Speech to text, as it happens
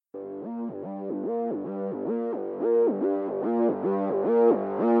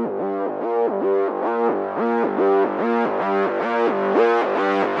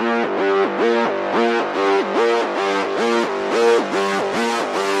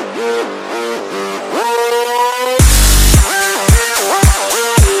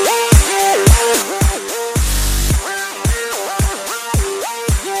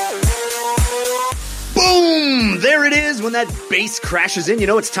that bass crashes in, you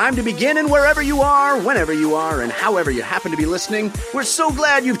know it's time to begin. And wherever you are, whenever you are, and however you happen to be listening, we're so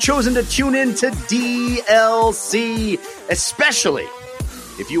glad you've chosen to tune in to DLC, especially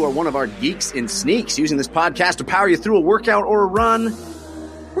if you are one of our geeks in sneaks using this podcast to power you through a workout or a run.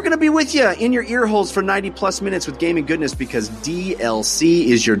 We're going to be with you in your ear holes for 90 plus minutes with gaming goodness, because DLC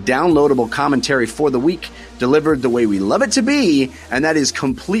is your downloadable commentary for the week, delivered the way we love it to be, and that is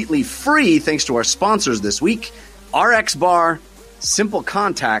completely free thanks to our sponsors this week, RX Bar, Simple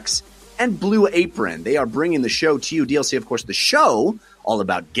Contacts, and Blue Apron. They are bringing the show to you. DLC, of course, the show all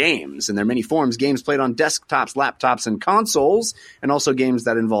about games and their many forms, games played on desktops, laptops, and consoles, and also games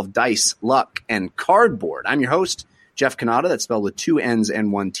that involve dice, luck, and cardboard. I'm your host, Jeff Cannata, that's spelled with 2 N's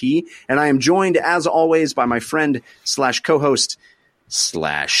and 1 T, and I am joined, as always, by my friend / co-host /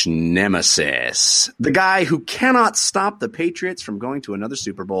 nemesis, the guy who cannot stop the Patriots from going to another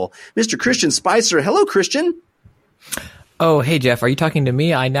Super Bowl, Mr. Christian Spicer. Hello, Christian. Oh, hey, Jeff, are you talking to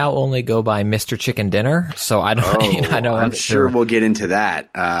me? I now only go by Mr. Chicken Dinner, so I don't. I'm sure we'll get into that.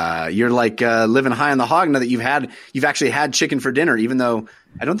 You're like living high on the hog now that you've actually had chicken for dinner, even though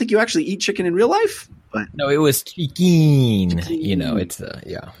I don't think you actually eat chicken in real life. But no, it was chicken. You know, it's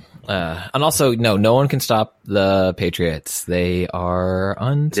yeah. And also, no one can stop the Patriots. They are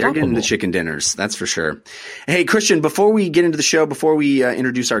unstoppable. They're getting the chicken dinners, that's for sure. Hey, Christian, before we get into the show, before we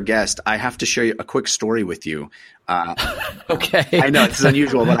introduce our guest, I have to share a quick story with you. Okay. I know, this is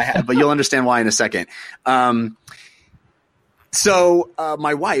unusual, but you'll understand why in a second. So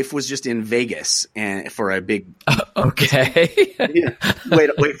my wife was just in Vegas and for a big okay. Yeah,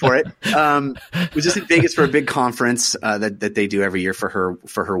 wait for it. Was just in Vegas for a big conference that they do every year for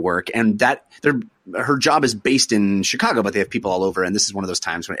her work, and her job is based in Chicago, but they have people all over, and this is one of those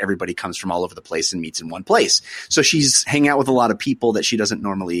times when everybody comes from all over the place and meets in one place. So she's hanging out with a lot of people that she doesn't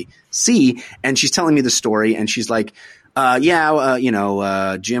normally see, and she's telling me the story, and she's like,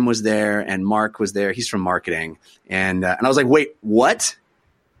 Jim was there and Mark was there. He's from marketing. And I was like, wait, what?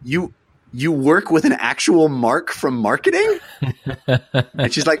 You work with an actual Mark from marketing?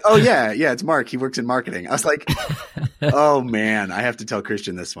 And she's like, oh yeah, it's Mark. He works in marketing. I was like, oh man, I have to tell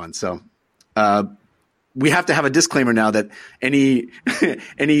Christian this one. So, we have to have a disclaimer now that any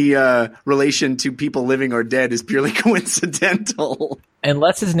relation to people living or dead is purely coincidental.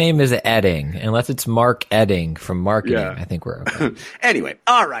 Unless his name is Edding. Unless it's Mark Edding from marketing. Yeah. I think we're okay. Anyway,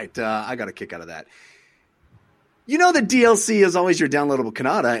 all right. I got a kick out of that. You know that DLC is always your downloadable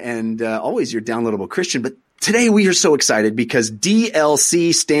Cannata and always your downloadable Christian. But today we are so excited because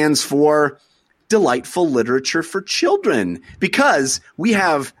DLC stands for Delightful Literature for Children. Because we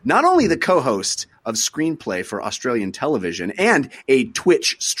have not only the co-host of Screenplay for Australian television and a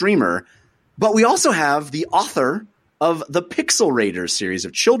Twitch streamer, but we also have the author of the Pixel Raiders series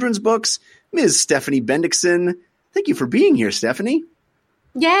of children's books, Ms. Stephanie Bendixson. Thank you for being here, Stephanie.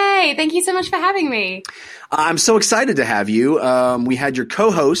 Yay! Thank you so much for having me. I'm so excited to have you. We had your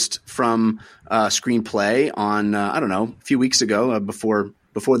co-host from Screenplay on, a few weeks ago before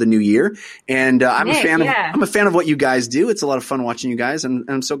the new year. And I'm a fan of what you guys do. It's a lot of fun watching you guys, and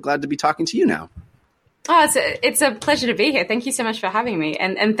I'm so glad to be talking to you now. Oh, it's a pleasure to be here. Thank you so much for having me.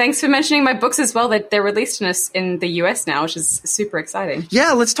 And thanks for mentioning my books as well, that they're released in the US now, which is super exciting.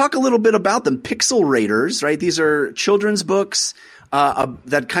 Yeah, let's talk a little bit about them. Pixel Raiders, right? These are children's books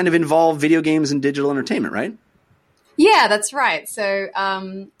that kind of involve video games and digital entertainment, right? Yeah, that's right. So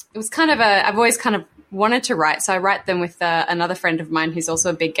it was kind of I've always kind of wanted to write. So I write them with another friend of mine who's also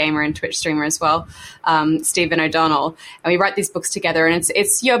a big gamer and Twitch streamer as well, Stephen O'Donnell. And we write these books together, and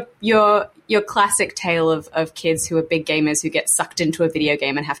it's your classic tale of kids who are big gamers who get sucked into a video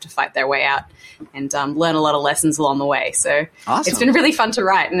game and have to fight their way out and learn a lot of lessons along the way. So Awesome. It's been really fun to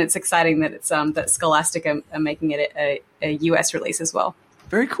write, and it's exciting that it's that Scholastic are making it a US release as well.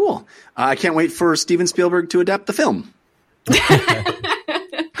 Very cool. I can't wait for Steven Spielberg to adapt the film.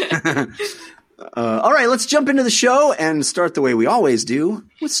 All right, let's jump into the show and start the way we always do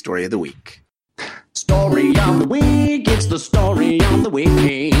with Story of the Week. Story of the Week, it's the Story of the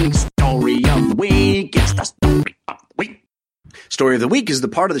Week. Story of the Week, it's the Story of the Week. Story of the Week is the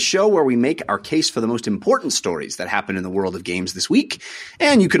part of the show where we make our case for the most important stories that happen in the world of games this week.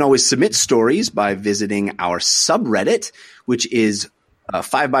 And you can always submit stories by visiting our subreddit, which is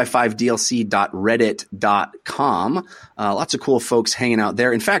 5x5dlc.reddit.com. Lots of cool folks hanging out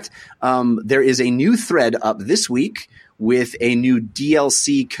there. In fact, there is a new thread up this week with a new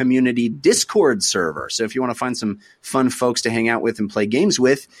DLC community Discord server. So if you want to find some fun folks to hang out with and play games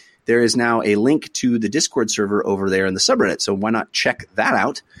with, there is now a link to the Discord server over there in the subreddit. So why not check that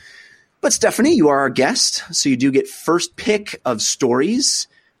out? But Stephanie, you are our guest, so you do get first pick of stories.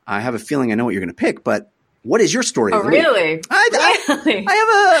 I have a feeling I know what you're going to pick, but What is your story? Oh, really? I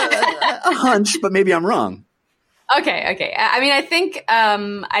have a hunch, but maybe I'm wrong. Okay. I mean, I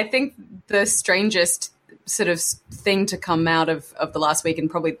think the strangest sort of thing to come out of the last week, and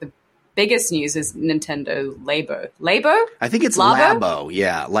probably the biggest news, is Nintendo Labo. Labo? I think it's Labo.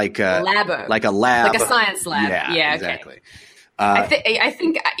 Yeah, like Labo, like a lab, like a science lab. Yeah, exactly. Okay. I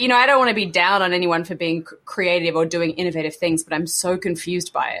think I don't want to be down on anyone for being creative or doing innovative things, but I'm so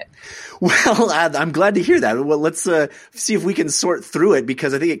confused by it. Well, I'm glad to hear that. Well, let's see if we can sort through it,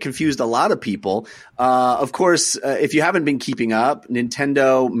 because I think it confused a lot of people. Of course, if you haven't been keeping up,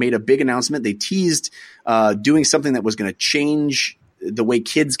 Nintendo made a big announcement. They teased doing something that was going to change the way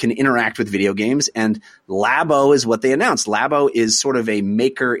kids can interact with video games, and Labo is what they announced. Labo is sort of a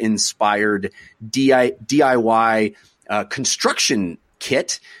maker-inspired DIY construction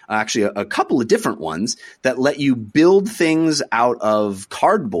kit, actually a couple of different ones that let you build things out of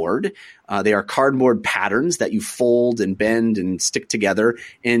cardboard. They are cardboard patterns that you fold and bend and stick together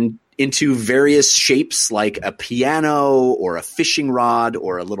into various shapes, like a piano or a fishing rod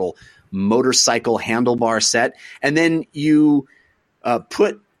or a little motorcycle handlebar set. And then you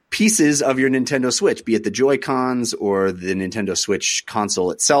put pieces of your Nintendo Switch, be it the Joy-Cons or the Nintendo Switch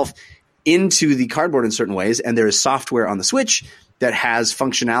console itself, into the cardboard in certain ways. And there is software on the Switch that has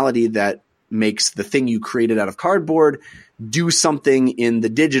functionality that makes the thing you created out of cardboard do something in the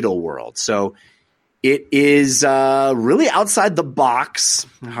digital world. So it is really outside the box,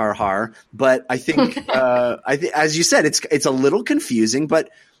 but I think, as you said, it's a little confusing,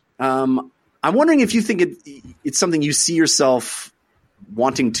 but I'm wondering if you think it's something you see yourself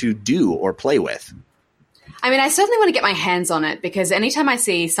wanting to do or play with. I mean, I certainly want to get my hands on it, because anytime I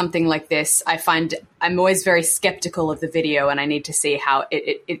see something like this, I find I'm always very skeptical of the video, and I need to see how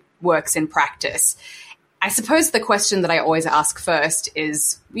it works in practice. I suppose the question that I always ask first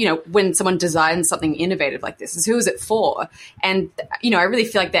is, when someone designs something innovative like this, is who is it for? And, I really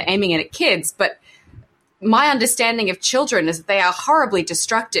feel like they're aiming it at kids, but my understanding of children is that they are horribly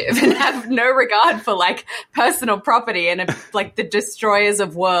destructive and have no regard for like personal property and like the destroyers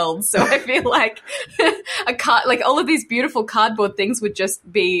of worlds. So I feel like like all of these beautiful cardboard things would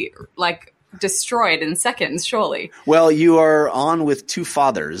just be like destroyed in seconds, surely. Well, you are on with two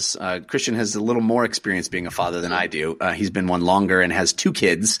fathers. Christian has a little more experience being a father than I do. He's been one longer and has two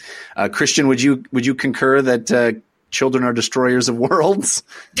kids. Christian, would you concur that children are destroyers of worlds?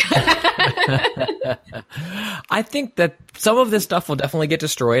 I think that some of this stuff will definitely get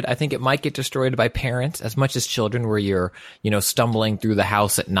destroyed. I think it might get destroyed by parents as much as children, where you're, stumbling through the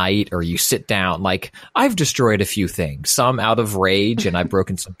house at night, or you sit down. Like, I've destroyed a few things, some out of rage, and I've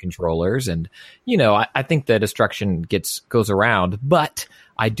broken some controllers. And, I think the destruction goes around, but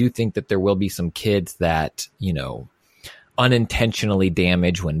I do think that there will be some kids that, unintentionally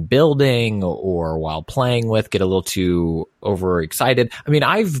damage when building or while playing with, get a little too overexcited. I mean,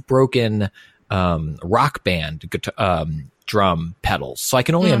 I've broken Rock Band drum pedals, so I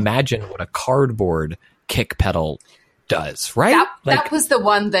can only imagine what a cardboard kick pedal does, right? That was the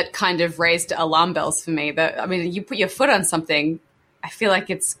one that kind of raised alarm bells for me. You put your foot on something, I feel like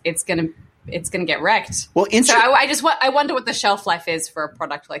it's gonna get wrecked. Well, so I wonder what the shelf life is for a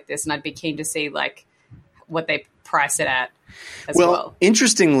product like this, and I'd be keen to see like what they price it at as well.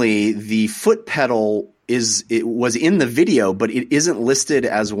 Interestingly, the foot pedal was in the video, but it isn't listed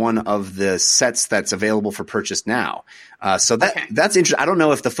as one of the sets that's available for purchase now. So that's interesting. I don't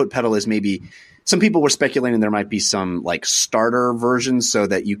know if the foot pedal is maybe – some people were speculating there might be some like starter version so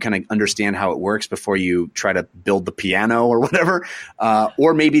that you kind of understand how it works before you try to build the piano or whatever.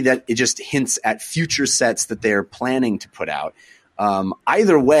 Or maybe that it just hints at future sets that they're planning to put out.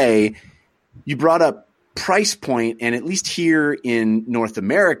 Either way, you brought up price point, and at least here in North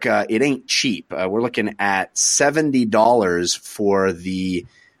America, it ain't cheap. We're looking at $70 for the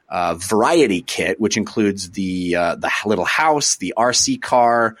variety kit, which includes the little house, the RC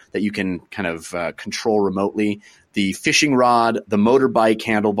car that you can kind of control remotely, the fishing rod, the motorbike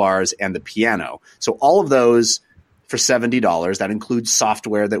handlebars, and the piano. So all of those for $70. That includes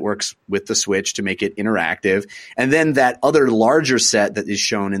software that works with the Switch to make it interactive. And then that other larger set that is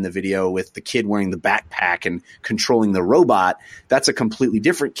shown in the video with the kid wearing the backpack and controlling the robot, that's a completely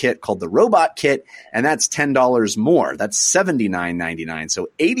different kit called the Robot Kit, and that's $10 more. That's $79.99. So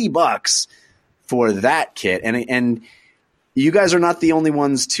 $80 for that kit. And you guys are not the only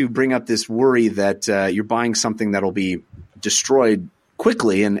ones to bring up this worry that you're buying something that'll be destroyed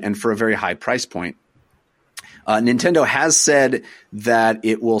quickly and for a very high price point. Nintendo has said that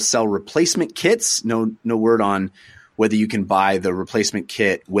it will sell replacement kits. No word on whether you can buy the replacement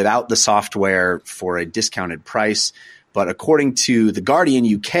kit without the software for a discounted price. But according to The Guardian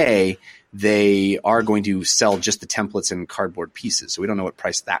UK, they are going to sell just the templates and cardboard pieces. So we don't know what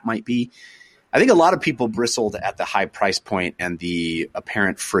price that might be. I think a lot of people bristled at the high price point and the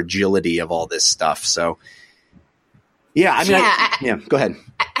apparent fragility of all this stuff. So, yeah, I mean, go ahead.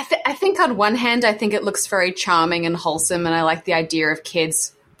 I think on one hand, I think it looks very charming and wholesome, and I like the idea of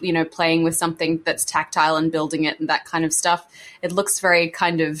kids, playing with something that's tactile and building it and that kind of stuff. It looks very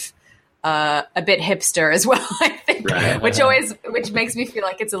kind of a bit hipster as well, I think, right. which makes me feel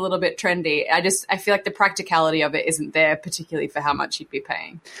like it's a little bit trendy. I feel like the practicality of it isn't there, particularly for how much you'd be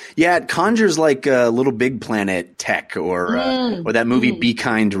paying. Yeah, it conjures like Little Big Planet tech or that movie Be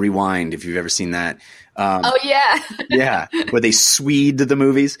Kind, Rewind, if you've ever seen that. Oh yeah, yeah, where they Swede the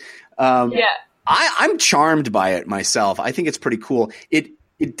movies. Yeah, I'm charmed by it myself. I think it's pretty cool.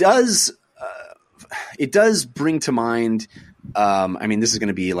 It does bring to mind. I mean, this is going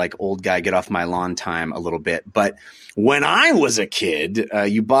to be like old guy get off my lawn time a little bit, but when I was a kid,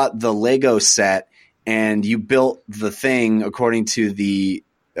 you bought the Lego set and you built the thing according to the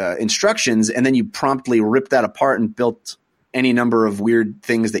instructions, and then you promptly ripped that apart and built any number of weird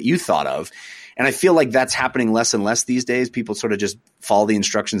things that you thought of. And I feel like that's happening less and less these days. People sort of just follow the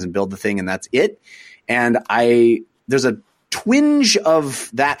instructions and build the thing, and that's it. And there's a twinge of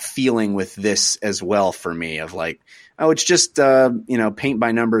that feeling with this as well for me, of like, oh, it's just, paint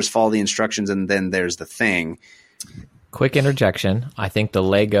by numbers, follow the instructions, and then there's the thing. Quick interjection. I think the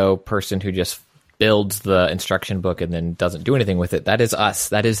Lego person who just builds the instruction book and then doesn't do anything with it, that is us.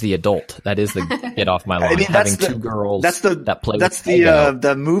 That is the adult. That is the get off my lawn. Having two girls that play with Lego.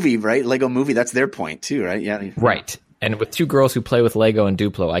 The movie, right? Lego movie. That's their point too, right? Yeah. Right. And with two girls who play with Lego and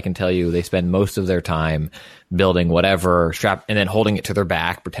Duplo, I can tell you they spend most of their time building whatever strap and then holding it to their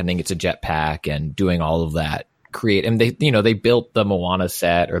back, pretending it's a jetpack and doing all of that. And they built the Moana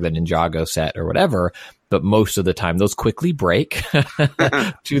set or the Ninjago set or whatever, but most of the time those quickly break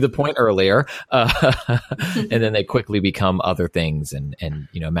to the point earlier. And then they quickly become other things and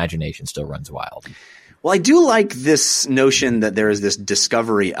imagination still runs wild. Well, I do like this notion that there is this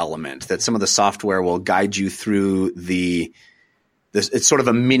discovery element, that some of the software will guide you through it's sort of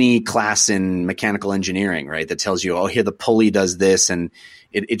a mini class in mechanical engineering, right? That tells you, oh, here the pulley does this, and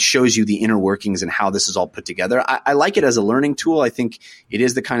it shows you the inner workings and how this is all put together. I like it as a learning tool. I think it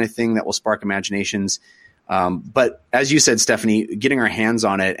is the kind of thing that will spark imaginations. But as you said, Stephanie, getting our hands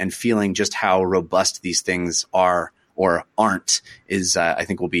on it and feeling just how robust these things are or aren't is, I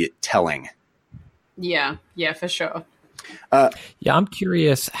think, will be telling. Yeah, for sure. Yeah, I'm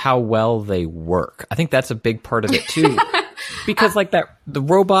curious how well they work. I think that's a big part of it too. Because like the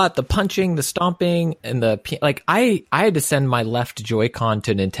robot, the punching, the stomping, and I had to send my left Joy-Con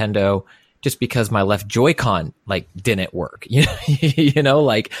to Nintendo just because my left Joy-Con didn't work.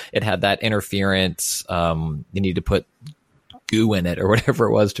 Like it had that interference. You need to put goo in it or whatever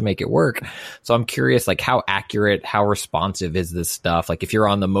it was to make it work. So I'm curious, how accurate, how responsive is this stuff? Like if you're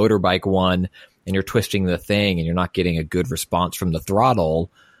on the motorbike one and you're twisting the thing and you're not getting a good response from the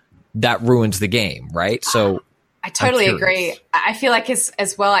throttle, that ruins the game, right? So I totally agree. I feel like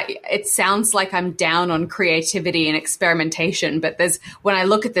as well, it sounds like I'm down on creativity and experimentation, but when I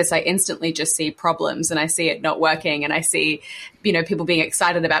look at this, I instantly just see problems and I see it not working, and I see, people being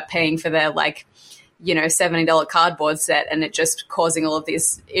excited about paying for their $70 cardboard set, and it just causing all of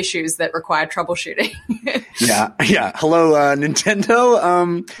these issues that require troubleshooting. Yeah. Hello,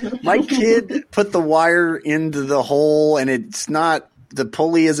 Nintendo. My kid put the wire into the hole and it's not, the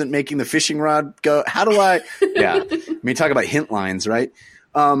pulley isn't making the fishing rod go. How do I? Yeah. I mean, talk about hint lines, right?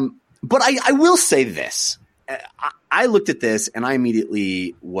 But I will say this. I looked at this and I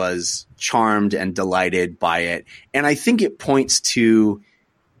immediately was charmed and delighted by it. And I think it points to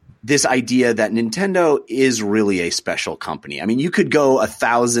this idea that Nintendo is really a special company. I mean, you could go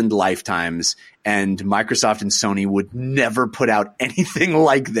 1,000 lifetimes and Microsoft and Sony would never put out anything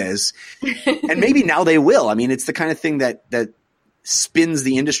like this. And maybe now they will. I mean, it's the kind of thing that spins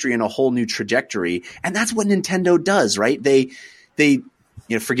the industry in a whole new trajectory. And that's what Nintendo does, right? They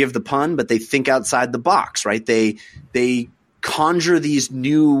forgive the pun, but they think outside the box, right? They conjure these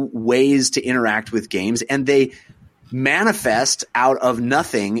new ways to interact with games, and they manifest out of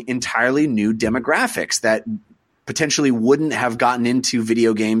nothing entirely new demographics that potentially wouldn't have gotten into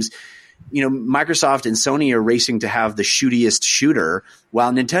video games. Microsoft and Sony are racing to have the shootiest shooter,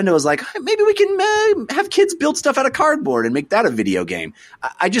 while Nintendo is like, maybe we can have kids build stuff out of cardboard and make that a video game.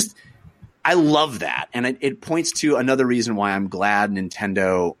 I love that. And it points to another reason why I'm glad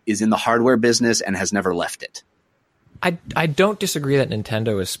Nintendo is in the hardware business and has never left it. I don't disagree that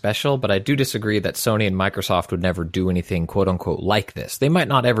Nintendo is special, but I do disagree that Sony and Microsoft would never do anything quote unquote like this. They might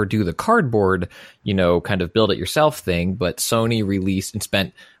not ever do the cardboard, kind of build it yourself thing, but Sony released and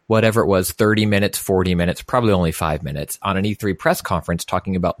spent whatever it was, 30 minutes, 40 minutes, probably only 5 minutes on an E3 press conference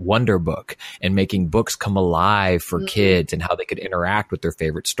talking about Wonder Book and making books come alive for kids and how they could interact with their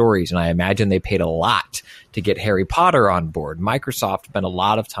favorite stories. And I imagine they paid a lot to get Harry Potter on board. Microsoft spent a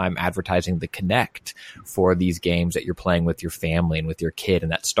lot of time advertising the Kinect for these games that you're playing with your family and with your kid.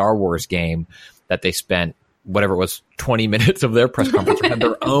 And that Star Wars game that they spent, whatever it was, 20 minutes of their press conference had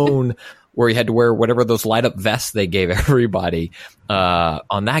their own, where you had to wear whatever those light up vests they gave everybody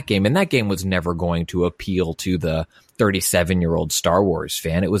on that game. And that game was never going to appeal to the 37-year-old Star Wars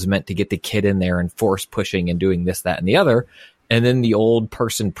fan. It was meant to get the kid in there and force pushing and doing this, that, and the other. And then the old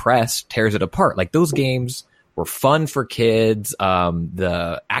person press tears it apart. Like, those games were fun for kids.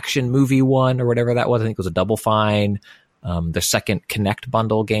 The action movie one or whatever that was, I think it was a Double Fine. The second Kinect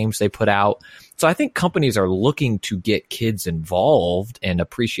bundle games they put out. So I think companies are looking to get kids involved and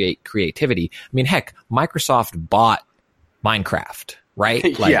appreciate creativity. I mean, heck, Microsoft bought Minecraft,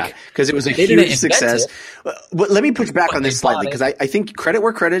 right? Like, yeah, because it was a huge success. But let me push back on this slightly, because I think credit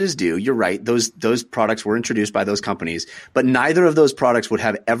where credit is due. You're right. Those products were introduced by those companies, but neither of those products would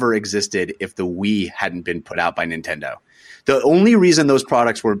have ever existed if the Wii hadn't been put out by Nintendo. The only reason those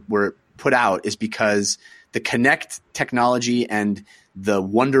products were put out is because the Kinect technology and the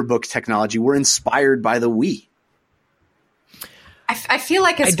Wonder Book technology were inspired by the Wii. I feel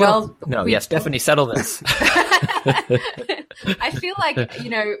like Stephanie, settle this. I feel like,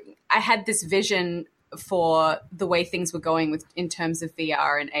 I had this vision for the way things were going in terms of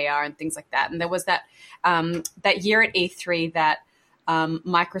VR and AR and things like that. And there was that year at E3 that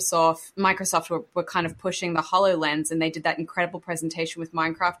Microsoft were kind of pushing the HoloLens, and they did that incredible presentation with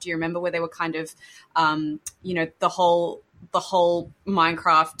Minecraft. Do you remember where they were kind of, the whole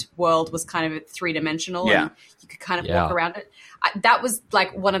Minecraft world was kind of three-dimensional, and you could kind of walk around it. That was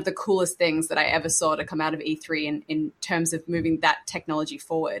like one of the coolest things that I ever saw to come out of E3 in terms of moving that technology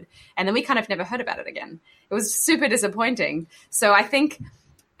forward. And then we kind of never heard about it again. It was super disappointing. So I think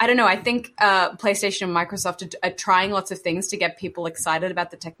PlayStation and Microsoft are trying lots of things to get people excited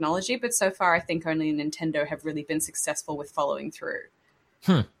about the technology, but so far I think only Nintendo have really been successful with following through.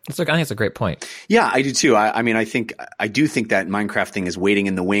 I think it's a great point. Yeah, I do too. I do think that Minecraft thing is waiting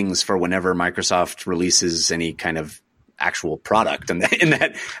in the wings for whenever Microsoft releases any kind of actual product. And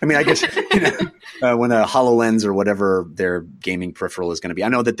I guess when a HoloLens or whatever their gaming peripheral is going to be. I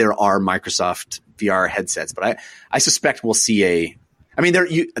know that there are Microsoft VR headsets, but I suspect we'll see the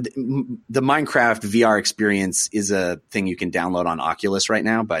Minecraft VR experience is a thing you can download on Oculus right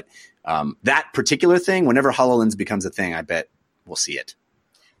now, but that particular thing, whenever HoloLens becomes a thing, I bet we'll see it.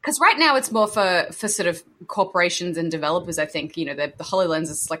 Because right now it's more for sort of corporations and developers, I think. The HoloLens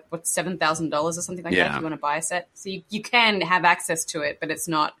is like, $7,000 or something like that if you want to buy a set. So you can have access to it, but it's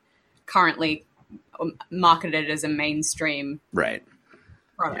not currently marketed as a mainstream product.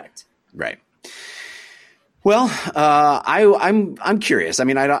 Right. Well, I'm curious. I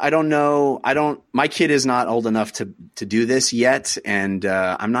mean, I don't know. My kid is not old enough to do this yet. And,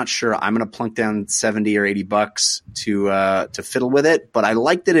 I'm not sure I'm going to plunk down $70 or $80 to fiddle with it, but I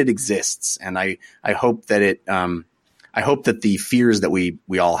like that it exists. And I hope that I hope that the fears that we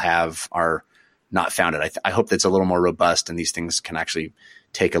all have are not founded. I hope that it's a little more robust and these things can actually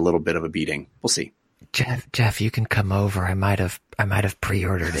take a little bit of a beating. We'll see. Jeff, you can come over. I might have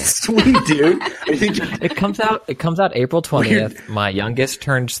pre-ordered it. Sweet, dude. It comes out April 20th. My youngest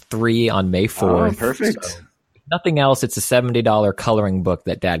turns 3 on May 4th. Oh, perfect. So nothing else. It's a $70 coloring book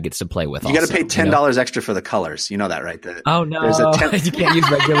that Dad gets to play with. You got to pay $10 extra for the colors. You know that, right? Oh no, you can't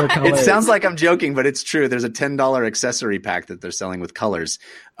use regular colors. It sounds like I'm joking, but it's true. There's a $10 accessory pack that they're selling with colors.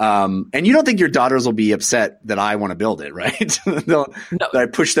 And you don't think your daughters will be upset that I want to build it, right? That I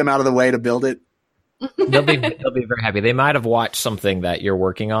push them out of the way to build it. They'll be very happy. They might have watched something that you're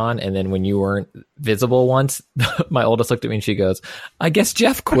working on, and then when you weren't visible once, my oldest looked at me and she goes, "I guess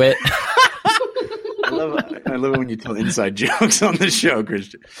Jeff quit." I love it when you tell inside jokes on the show,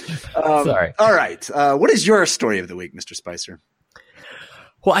 Christian. Sorry. All right. What is your story of the week, Mr. Spicer?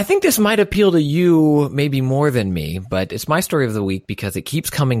 Well, I think this might appeal to you maybe more than me, but it's my story of the week because it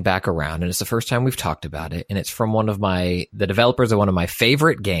keeps coming back around, and it's the first time we've talked about it, and it's from the developers of one of my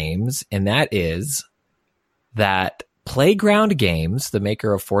favorite games, and that is that Playground Games, the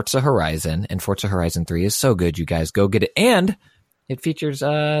maker of Forza Horizon, and Forza Horizon 3 is so good, you guys go get it. And it features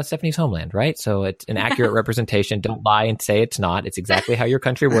Stephanie's homeland, right? So it's an accurate representation. Don't lie and say it's not. It's exactly how your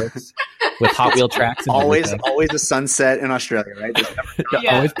country works with Hot Wheel tracks. And always a sunset in Australia, right?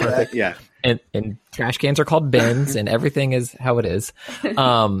 Always perfect. Yeah. And trash cans are called bins, and everything is how it is.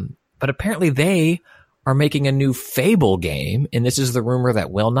 But apparently they are making a new Fable game, and this is the rumor that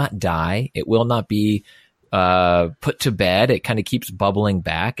will not die. It will not be put to bed. It kind of keeps bubbling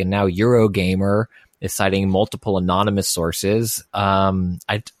back, and now Eurogamer is citing multiple anonymous sources.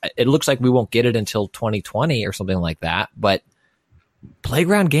 It looks like we won't get it until 2020 or something like that, but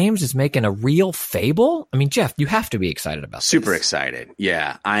Playground Games is making a real Fable? I mean, Jeff, you have to be excited about this. Super excited.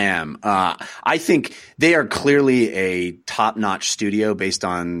 Yeah, I am. I think they are clearly a top-notch studio based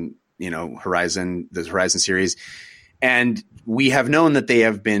on, the Horizon series. And we have known that they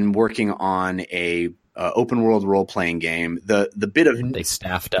have been working on a open world role playing game. The bit of they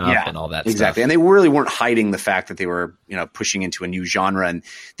staffed up and all that exactly, stuff. and they really weren't hiding the fact that they were pushing into a new genre. And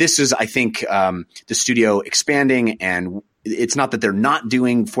this is, I think, the studio expanding. And it's not that they're not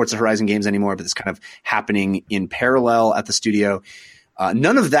doing Forza Horizon games anymore, but it's kind of happening in parallel at the studio.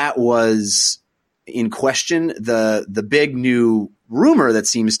 None of that was in question. The big new rumor that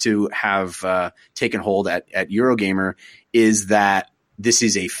seems to have taken hold at Eurogamer is that this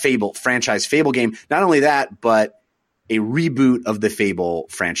is a franchise Fable game. Not only that, but a reboot of the Fable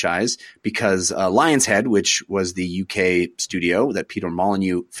franchise, because Lionshead, which was the UK studio that Peter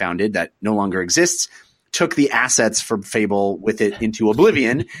Molyneux founded that no longer exists, took the assets from Fable with it into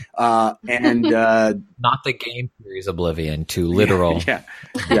Oblivion, and not the game series Oblivion, to literal.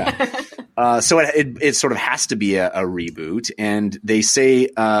 So it sort of has to be a reboot, and they say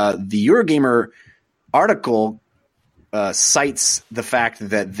the Eurogamer article cites the fact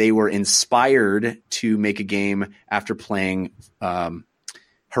that they were inspired to make a game after playing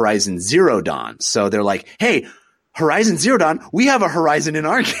Horizon Zero Dawn. So they're like, hey, Horizon Zero Dawn, we have a Horizon in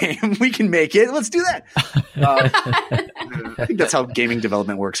our game. We can make it. Let's do that. I think that's how gaming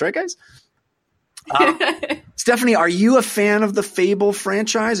development works, right, guys? Stephanie, are you a fan of the Fable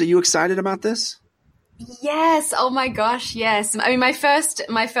franchise? Are you excited about this? Yes. Oh my gosh. Yes. I mean, my first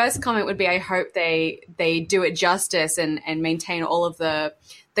comment would be, I hope they do it justice and maintain all of the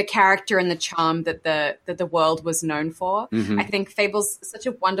character and the charm that the world was known for. Mm-hmm. I think Fable's such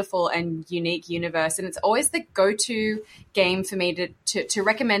a wonderful and unique universe, and it's always the go-to game for me to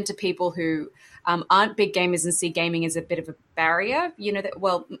recommend to people who aren't big gamers and see gaming as a bit of a barrier.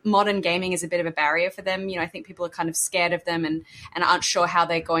 Modern gaming is a bit of a barrier for them. I think people are kind of scared of them and aren't sure how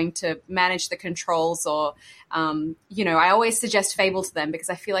they're going to manage the controls or, I always suggest Fable to them because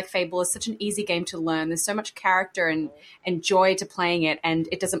I feel like Fable is such an easy game to learn. There's so much character and joy to playing it, and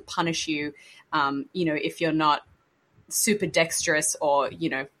it doesn't punish you, if you're not super dexterous or,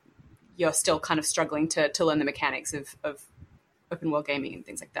 you're still kind of struggling to learn the mechanics of open world gaming and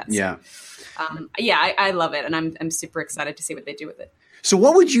things like that. Yeah. So, I love it, and I'm super excited to see what they do with it. So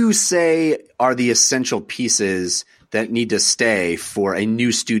what would you say are the essential pieces that need to stay for a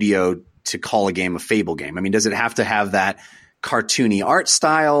new studio to call a game a Fable game? I mean, does it have to have that cartoony art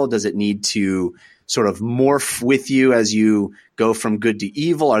style? Does it need to sort of morph with you as you go from good to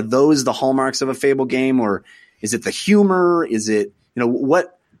evil? Are those the hallmarks of a Fable game, or is it the humor? Is it,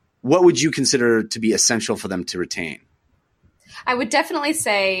 what would you consider to be essential for them to retain? I would definitely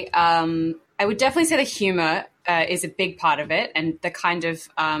say the humor is a big part of it, and the kind of,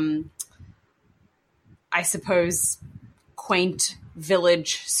 I suppose, quaint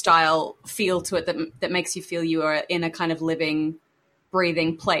village style feel to it that makes you feel you are in a kind of living,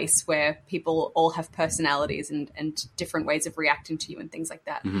 breathing place where people all have personalities and different ways of reacting to you and things like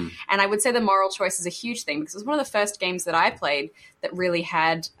that. Mm-hmm. And I would say the moral choice is a huge thing because it was one of the first games that I played that really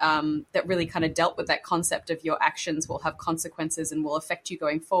had, that really kind of dealt with that concept of your actions will have consequences and will affect you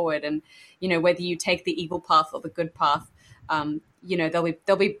going forward. And, whether you take the evil path or the good path,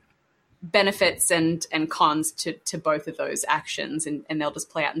 there'll be benefits and cons to both of those actions, and they'll just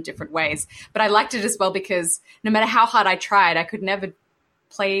play out in different ways. But I liked it as well because no matter how hard I tried, I could never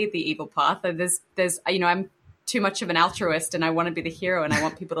play the evil path. There's I'm too much of an altruist and I want to be the hero and I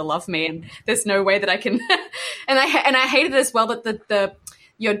want people to love me, and there's no way that I can and I hated as well that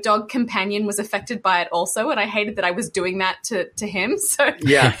your dog companion was affected by it also, and I hated that I was doing that to him. So I'm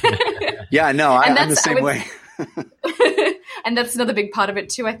the same way. And that's another big part of it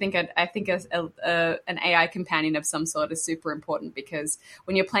too. I think an AI companion of some sort is super important because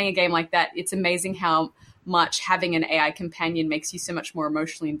when you're playing a game like that, it's amazing how much having an AI companion makes you so much more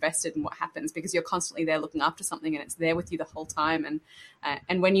emotionally invested in what happens because you're constantly there looking after something and it's there with you the whole time.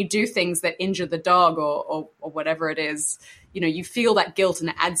 And when you do things that injure the dog or whatever it is, you feel that guilt,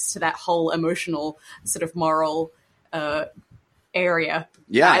 and it adds to that whole emotional sort of moral area.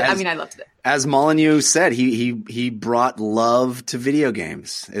 Yeah, I loved it. As Molyneux said, he brought love to video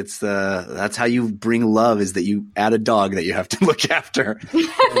games. That's how you bring love, is that you add a dog that you have to look after.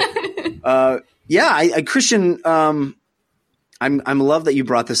 Christian, I'm love that you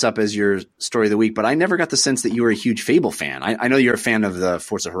brought this up as your story of the week, but I never got the sense that you were a huge Fable fan. I know you're a fan of the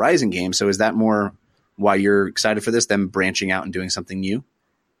Forza Horizon game, so is that more why you're excited for this, them branching out and doing something new?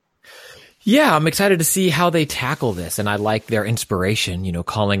 Yeah, I'm excited to see how they tackle this, and I like their inspiration,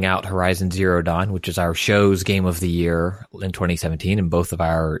 calling out Horizon Zero Dawn, which is our show's game of the year in 2017, and both of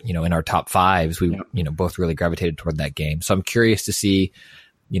our, in our top fives, we, both really gravitated toward that game. So I'm curious to see,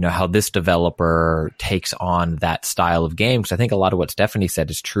 how this developer takes on that style of game, because I think a lot of what Stephanie said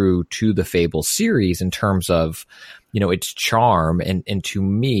is true to the Fable series in terms of, its charm, and to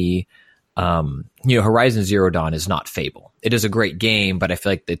me, Horizon Zero Dawn is not Fable. It is a great game, but I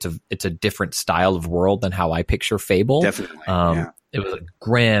feel like it's a different style of world than how I picture Fable. Definitely. It was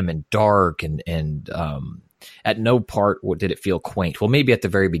grim and dark, and at no part did it feel quaint. Well, maybe at the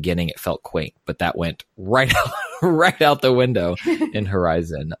very beginning it felt quaint, but that went right out the window in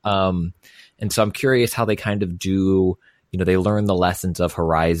Horizon. And so I'm curious how they kind of do. They learn the lessons of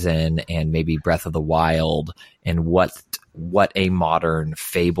Horizon and maybe Breath of the Wild, and what a modern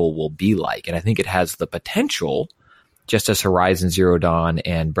Fable will be like. And I think it has the potential, just as Horizon Zero Dawn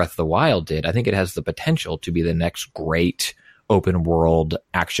and Breath of the Wild did, I think it has the potential to be the next great open world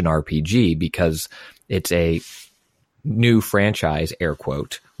action RPG, because it's a new franchise, air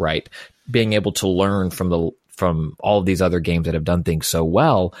quote, right? Being able to learn from all of these other games that have done things so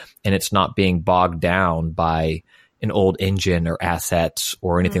well, and it's not being bogged down by an old engine or assets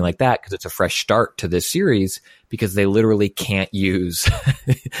or anything like that, because it's a fresh start to this series, because they literally can't use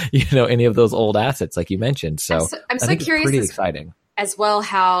any of those old assets like you mentioned. So I'm so curious. It's pretty exciting as well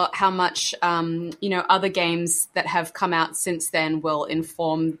how much other games that have come out since then will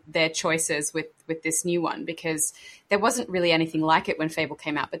inform their choices with this new one, because there wasn't really anything like it when Fable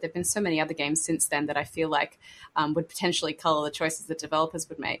came out, but there've been so many other games since then that I feel like would potentially color the choices that developers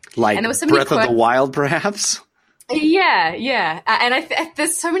would make. Like and there was so Breath of the Wild, perhaps? Yeah. And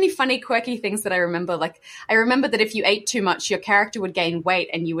there's so many funny, quirky things that I remember. Like, I remember that if you ate too much, your character would gain weight,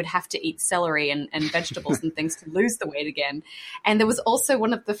 and you would have to eat celery and vegetables and things to lose the weight again. And there was also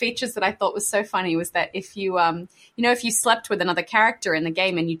one of the features that I thought was so funny was that if you, if you slept with another character in the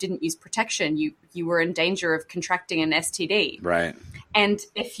game and you didn't use protection, you were in danger of contracting an STD. Right. And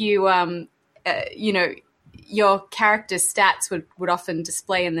if you, your character's stats would often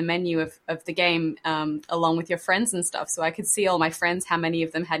display in the menu of the game along with your friends and stuff. So I could see all my friends, how many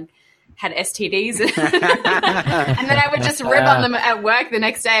of them had STDs. And then I would just rib on them at work the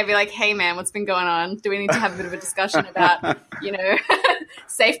next day. I'd be like, hey, man, what's been going on? Do we need to have a bit of a discussion about,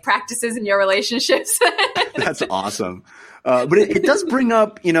 safe practices in your relationships? That's awesome. But it does bring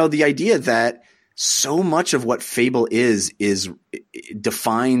up, the idea that so much of what Fable is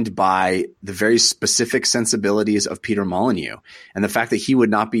defined by the very specific sensibilities of Peter Molyneux, and the fact that he would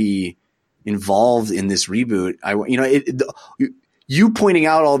not be involved in this reboot. You pointing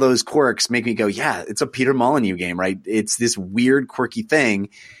out all those quirks make me go, yeah, it's a Peter Molyneux game, right? It's this weird, quirky thing.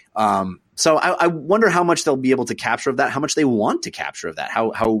 So I wonder how much they'll be able to capture of that, how much they want to capture of that,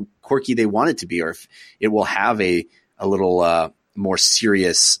 how quirky they want it to be, or if it will have a little more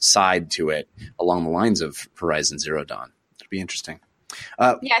serious side to it along the lines of Horizon Zero Dawn. It'd be interesting.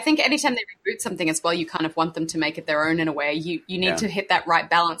 I think anytime they reboot something as well, you kind of want them to make it their own in a way. You need to hit that right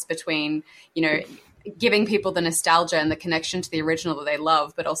balance between, giving people the nostalgia and the connection to the original that they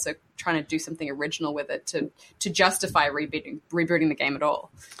love, but also trying to do something original with it to justify rebooting the game at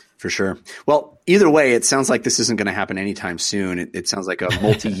all. For sure. Well, either way, it sounds like this isn't going to happen anytime soon. It sounds like a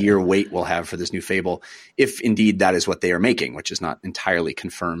multi-year wait we'll have for this new Fable, if indeed that is what they are making, which is not entirely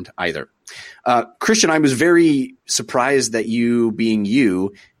confirmed either. Christian, I was very surprised that you, being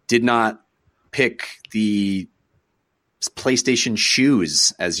you, did not pick the PlayStation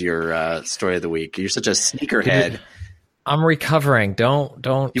shoes as your story of the week. You're such a sneakerhead. I'm recovering. Don't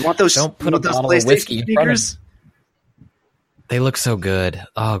you want those? Don't put a bottle PlayStation of whiskey in front of sneakers? They look so good.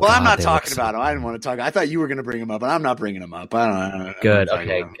 Oh, well, God, I'm not talking about them. I didn't want to talk. I thought you were going to bring them up, but I'm not bringing them up. I don't. Good.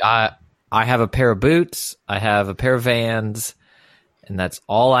 Okay. I have a pair of boots. I have a pair of Vans, and that's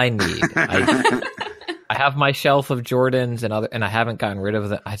all I need. I have my shelf of Jordans and I haven't gotten rid of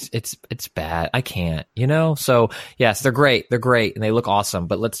them. It's bad. I can't, So yes, they're great. They're great, and they look awesome.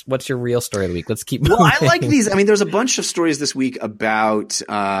 But what's your real story of the week? Let's keep moving. Well, I like these. I mean, there's a bunch of stories this week about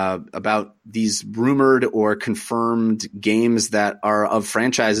these rumored or confirmed games that are of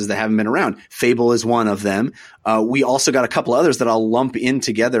franchises that haven't been around. Fable is one of them. We also got a couple others that I'll lump in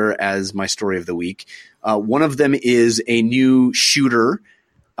together as my story of the week. One of them is a new shooter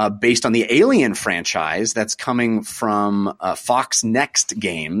based on the Alien franchise that's coming from Fox Next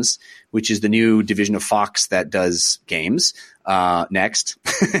Games, which is the new division of Fox that does games, Next.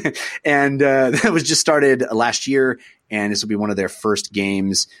 And that was just started last year, and this will be one of their first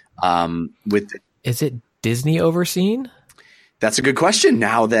games. Is it Disney overseen? That's a good question.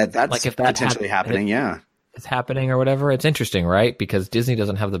 Now that's Like if that's potentially happening, it's happening or whatever. It's interesting, right? Because Disney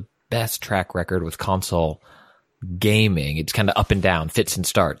doesn't have the best track record with console gaming. It's kind of up and down, fits and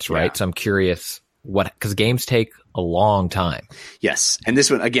starts, right? Yeah. So I'm curious because games take a long time. Yes. And this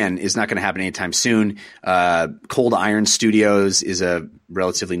one, again, is not going to happen anytime soon. Cold Iron Studios is a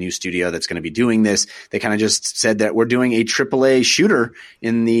relatively new studio that's going to be doing this. They kind of just said that we're doing a AAA shooter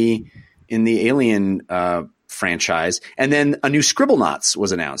in the Alien franchise. And then a new Scribblenauts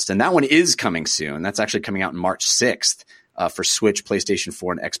was announced, and that one is coming soon. That's actually coming out on March 6th for Switch, PlayStation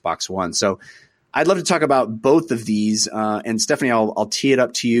 4, and Xbox One. So I'd love to talk about both of these. And Stephanie, I'll tee it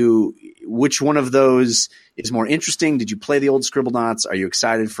up to you. Which one of those is more interesting? Did you play the old Scribblenauts? Are you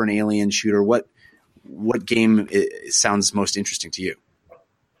excited for an Alien shooter? What game sounds most interesting to you?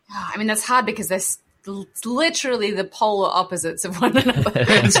 I mean, that's hard because they're literally the polar opposites of one another.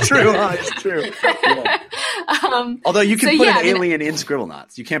 It's true. It's true. Yeah. Although you can put an Alien in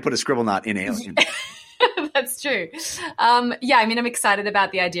Scribblenauts. You can't put a Scribblenaut in Alien. That's true. I mean, I'm excited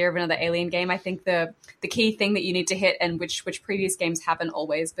about the idea of another Alien game. I think the key thing that you need to hit, and which previous games haven't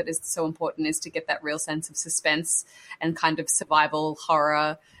always, but is so important, is to get that real sense of suspense and kind of survival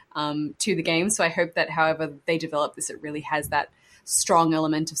horror to the game. So I hope that however they develop this, it really has that strong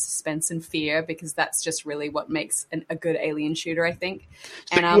element of suspense and fear, because that's just really what makes a good Alien shooter, I think.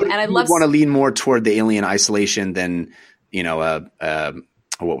 So and I love want to lean more toward the Alien Isolation than,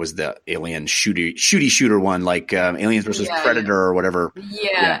 what was the Alien shooter one, like Aliens versus Predator or whatever.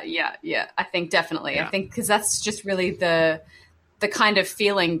 Yeah. I think definitely. Yeah. I think because that's just really the kind of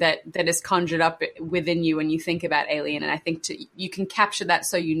feeling that is conjured up within you when you think about Alien. And I think you can capture that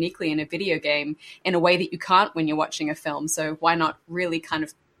so uniquely in a video game in a way that you can't when you're watching a film. So why not really kind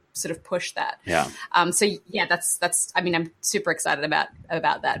of sort of push that? Yeah. That's, I mean, I'm super excited about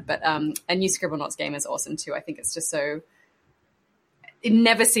that. But a new Scribblenauts game is awesome too. I think it's just so... It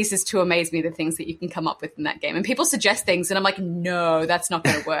never ceases to amaze me, the things that you can come up with in that game. And people suggest things and I'm like, no, that's not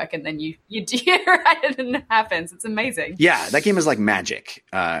going to work. And then you do it right and it happens. It's amazing. Yeah, that game is like magic.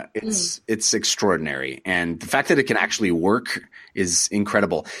 It's extraordinary. And the fact that it can actually work is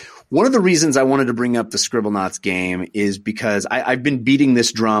incredible. One of the reasons I wanted to bring up the Scribblenauts game is because I've been beating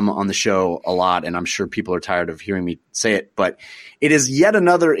this drum on the show a lot, and I'm sure people are tired of hearing me say it, but it is yet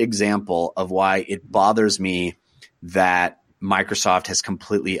another example of why it bothers me that Microsoft has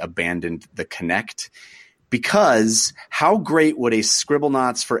completely abandoned the Kinect, because how great would a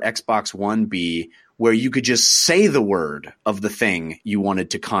Scribblenauts for Xbox One be where you could just say the word of the thing you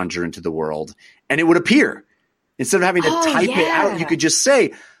wanted to conjure into the world and it would appear. Instead of having to type it out, you could just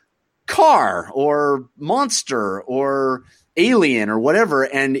say car or monster or alien or whatever,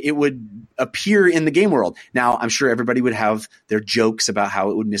 and it would appear in the game world. Now, I'm sure everybody would have their jokes about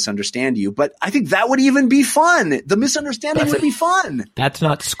how it would misunderstand you, but I think that would even be fun. The misunderstanding would be fun. That's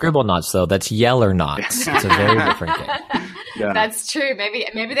not Scribblenauts, though. That's Yellernauts. It's a very different game. Yeah. That's true.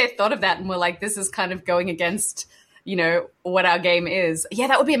 Maybe they thought of that and were like, this is kind of going against, what our game is. Yeah,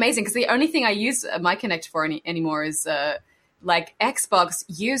 that would be amazing, because the only thing I use my Kinect for anymore is like Xbox,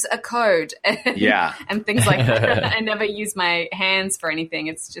 use a code and things like that. I never use my hands for anything.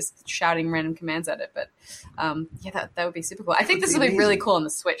 It's just shouting random commands at it. But that would be super cool. I think this will be really cool on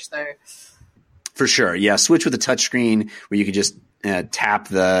the Switch, though. For sure. Yeah. Switch with a touchscreen where you could just tap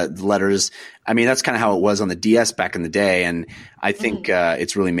the letters. I mean, that's kind of how it was on the DS back in the day. And I think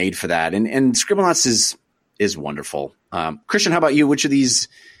it's really made for that. And Scribblenauts is wonderful. Christian, how about you? Which of these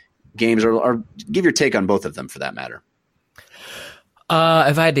games or give your take on both of them for that matter?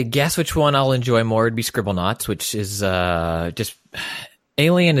 If I had to guess which one I'll enjoy more, it'd be Scribblenauts, which is just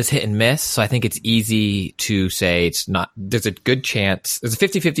Alien is hit and miss. So I think it's easy to say it's not. There's a good chance. There's a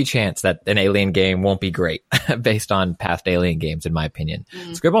 50-50 chance that an Alien game won't be great based on past Alien games, in my opinion.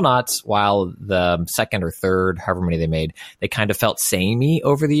 Scribblenauts, while the second or third, however many they made, they kind of felt samey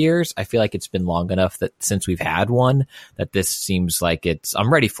over the years. I feel like it's been long enough that since we've had one, that this seems like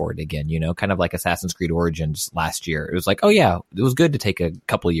I'm ready for it again, kind of like Assassin's Creed Origins last year. It was like, oh yeah, it was good to take a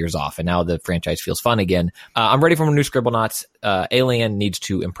couple of years off, and now the franchise feels fun again. I'm ready for a new Scribblenauts. Alien needs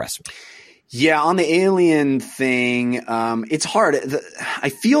to impress me. Yeah, on the Alien thing, it's hard. I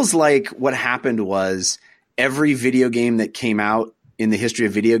feels like what happened was every video game that came out in the history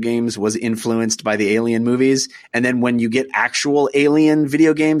of video games was influenced by the Alien movies. And then when you get actual Alien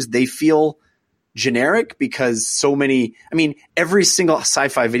video games, they feel generic because every single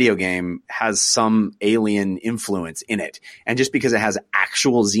sci-fi video game has some alien influence in it. And just because it has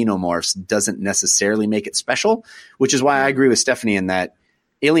actual xenomorphs doesn't necessarily make it special, which is why I agree with Stephanie in that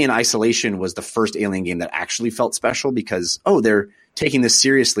Alien Isolation was the first Alien game that actually felt special because, they're taking this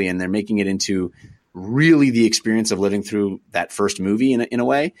seriously and they're making it into really the experience of living through that first movie in a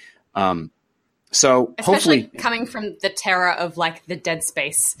way. So especially hopefully coming from the terror of like the Dead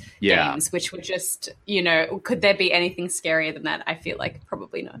Space Yeah. games, which were just, could there be anything scarier than that? I feel like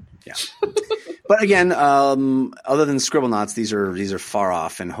probably not. Yeah. But again, other than Scribblenauts, these are far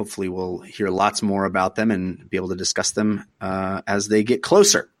off, and hopefully we'll hear lots more about them and be able to discuss them as they get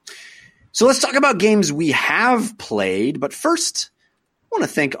closer. So let's talk about games we have played. But first, I want to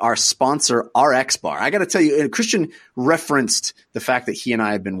thank our sponsor, RxBar. I got to tell you, Christian referenced the fact that he and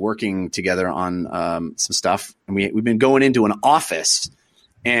I have been working together on some stuff, and we've been going into an office.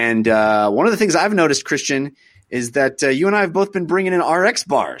 And one of the things I've noticed, Christian, is that you and I have both been bringing in RX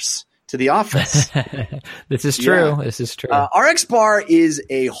bars to the office. This is true. Yeah. This is true. RX bar is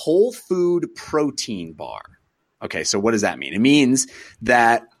a whole food protein bar. Okay, so what does that mean? It means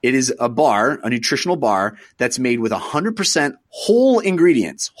that it is a bar, a nutritional bar, that's made with 100% whole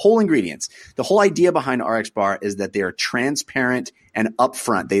ingredients. The whole idea behind RX bar is that they are transparent and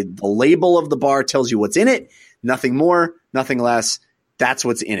upfront. The label of the bar tells you what's in it, nothing more, nothing less. That's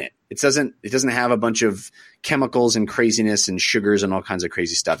what's in it. It doesn't have a bunch of chemicals and craziness and sugars and all kinds of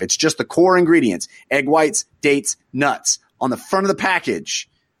crazy stuff. It's just the core ingredients: egg whites, dates, nuts. On the front of the package,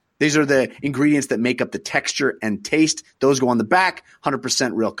 these are the ingredients that make up the texture and taste. Those go on the back,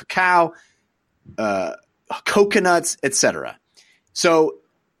 100% real cacao, coconuts, etc. So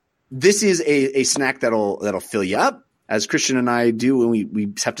this is a snack that'll fill you up, as Christian and I do when we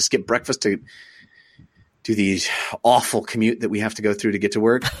have to skip breakfast to do the awful commute that we have to go through to get to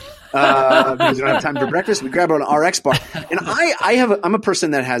work. Because we don't have time for breakfast. We grab an RX bar. And I'm a person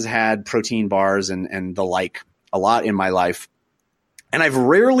that has had protein bars and the like a lot in my life. And I've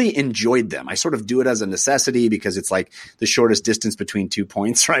rarely enjoyed them. I sort of do it as a necessity because it's like the shortest distance between 2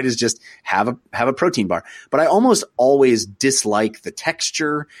 points, right? Is just have a protein bar. But I almost always dislike the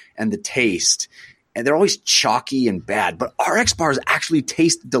texture and the taste. And they're always chalky and bad. But RX bars actually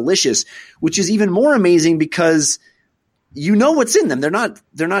taste delicious, which is even more amazing because you know what's in them. They're not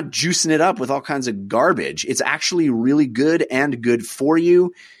juicing it up with all kinds of garbage. It's actually really good and good for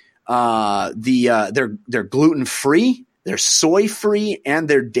you. They're gluten free. They're soy free and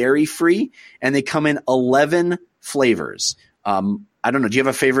they're dairy free, and they come in 11 flavors. I don't know. Do you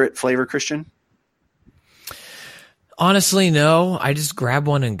have a favorite flavor, Christian? Honestly, no. I just grab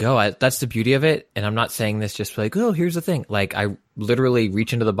one and go. That's the beauty of it. And I'm not saying this just like, oh, here's the thing. Like, I literally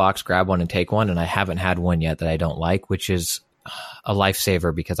reach into the box, grab one and take one. And I haven't had one yet that I don't like, which is a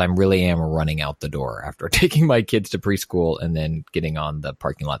lifesaver because I really am running out the door after taking my kids to preschool and then getting on the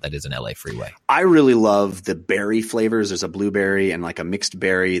parking lot that is an LA freeway. I really love the berry flavors. There's a blueberry and like a mixed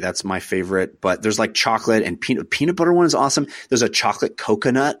berry. That's my favorite. But there's like chocolate and peanut butter one is awesome. There's a chocolate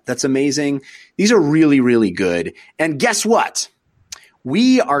coconut that's amazing. These are really, really good. And guess what?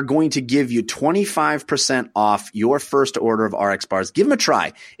 We are going to give you 25% off your first order of RX bars. Give them a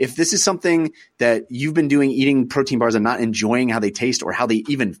try. If this is something that you've been doing, eating protein bars and not enjoying how they taste or how they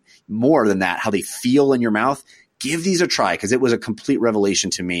even more than that, how they feel in your mouth, give these a try because it was a complete revelation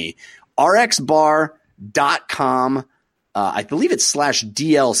to me. rxbar.com. I believe it's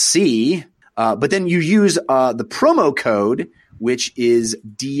 /DLC. But then you use the promo code, which is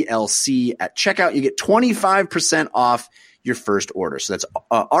DLC at checkout. You get 25% off your first order. So that's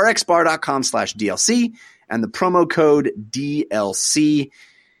rxbar.com/DLC and the promo code DLC.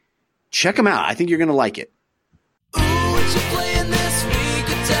 Check them out. I think you're going to like it. Ooh, what you playing this week?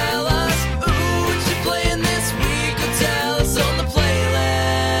 Tell us. Ooh, what you playing this week? Tell us on the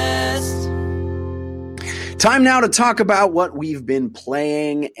playlist. Time now to talk about what we've been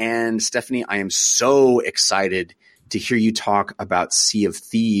playing. And Stephanie, I am so excited to hear you talk about Sea of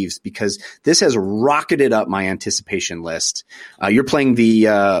Thieves because this has rocketed up my anticipation list. You're playing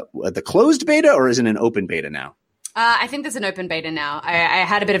the closed beta, or is it an open beta now? I think there's an open beta now. I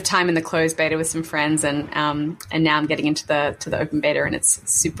had a bit of time in the closed beta with some friends, and now I'm getting into the open beta, and it's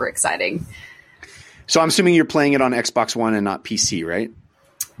super exciting. So I'm assuming you're playing it on Xbox One and not PC, right?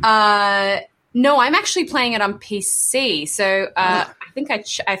 No, I'm actually playing it on PC. So I think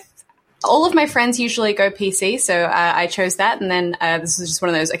all of my friends usually go PC, so I chose that. And then this was just one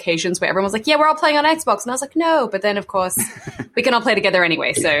of those occasions where everyone was like, yeah, we're all playing on Xbox. And I was like, no. But then, of course, we can all play together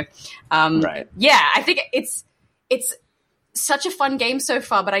anyway. So, right. Yeah, I think it's such a fun game so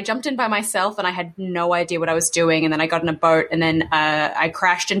far. But I jumped in by myself, and I had no idea what I was doing. And then I got in a boat, and then I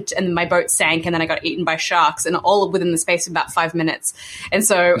crashed, and my boat sank, and then I got eaten by sharks, and all within the space of about 5 minutes. And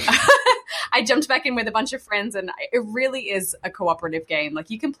so I jumped back in with a bunch of friends, and it really is a cooperative game. Like,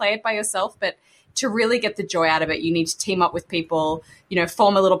 you can play it by yourself, but to really get the joy out of it, you need to team up with people,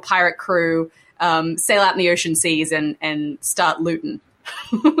 form a little pirate crew, sail out in the ocean seas and start looting.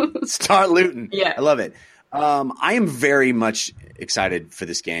 Start looting. Yeah. I love it. I am very much excited for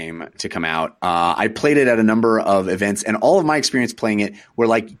this game to come out. I played it at a number of events, and all of my experience playing it were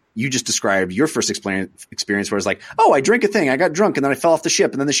like you just described your first experience where it's like, oh, I drank a thing, I got drunk, and then I fell off the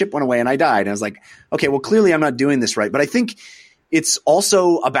ship, and then the ship went away, and I died. And I was like, okay, well, clearly I'm not doing this right. But I think it's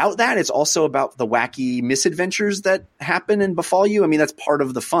also about that. It's also about the wacky misadventures that happen and befall you. I mean, that's part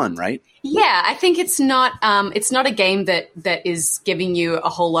of the fun, right? Yeah, I think it's not a game that is giving you a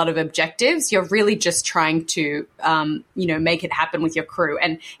whole lot of objectives. You're really just trying to make it happen with your crew,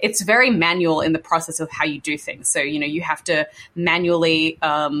 and it's very manual in the process of how you do things. So you have to manually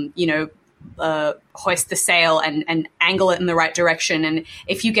hoist the sail and angle it in the right direction, and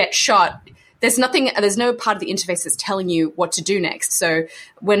if you get shot, there's no part of the interface that's telling you what to do next. So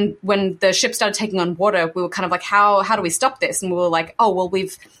when the ship started taking on water, we were kind of like, how do we stop this? And we were like, oh, well,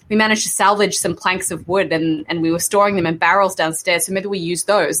 we managed to salvage some planks of wood and we were storing them in barrels downstairs. So maybe we use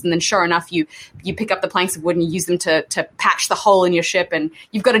those. And then sure enough, you pick up the planks of wood and you use them to patch the hole in your ship. And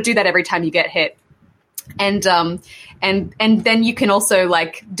you've got to do that every time you get hit. And then you can also,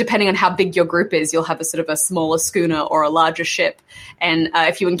 like, depending on how big your group is, you'll have a sort of a smaller schooner or a larger ship. And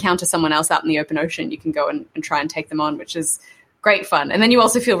if you encounter someone else out in the open ocean, you can go and try and take them on, which is great fun. And then you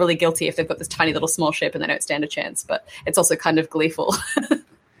also feel really guilty if they've got this tiny little small ship and they don't stand a chance. But it's also kind of gleeful.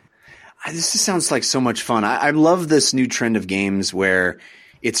 This just sounds like so much fun. I love this new trend of games where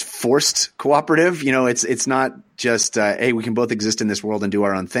it's forced cooperative. It's not just, hey, we can both exist in this world and do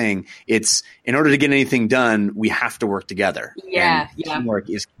our own thing. It's in order to get anything done, we have to work together. Yeah. Teamwork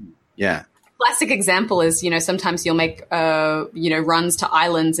is key. Yeah. Classic example is, sometimes you'll make, runs to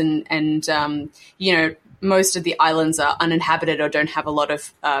islands and most of the islands are uninhabited or don't have a lot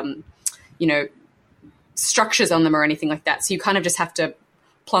of, structures on them or anything like that. So you kind of just have to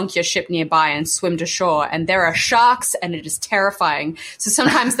plonk your ship nearby and swim to shore, and there are sharks and it is terrifying. So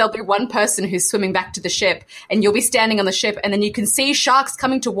sometimes there'll be one person who's swimming back to the ship and you'll be standing on the ship and then you can see sharks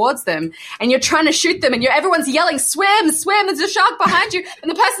coming towards them and you're trying to shoot them and everyone's yelling, swim, there's a shark behind you, and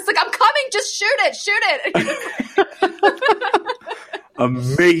the person's like, I'm coming, just shoot it.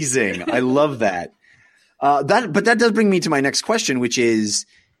 Amazing. I love that. But that does bring me to my next question, which is,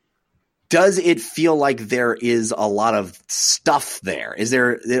 does it feel like there is a lot of stuff there?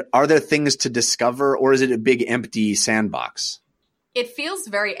 Are there things to discover, or is it a big empty sandbox? It feels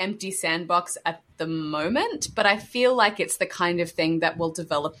very empty sandbox at the moment, but I feel like it's the kind of thing that will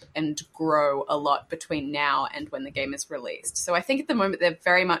develop and grow a lot between now and when the game is released. So I think at the moment they're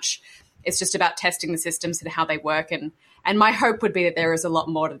very much, it's just about testing the systems and how they work. And my hope would be that there is a lot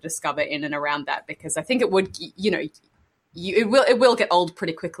more to discover in and around that, because I think it would, it will get old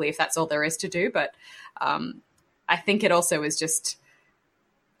pretty quickly if that's all there is to do. But I think it also is just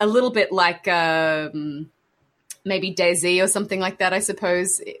a little bit like maybe DayZ or something like that, I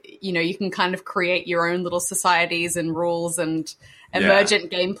suppose. You can kind of create your own little societies and rules and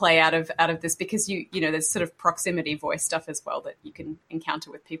emergent gameplay out of this, because there's sort of proximity voice stuff as well that you can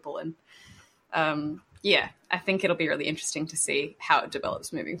encounter with people. And I think it'll be really interesting to see how it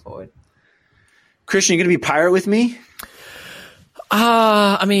develops moving forward. Christian, you going to be pirate with me? You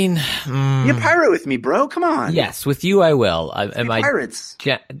pirate with me, bro. Come on. Yes, with you I will. Pirates.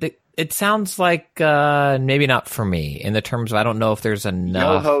 It sounds like maybe not for me, in the terms of I don't know if there's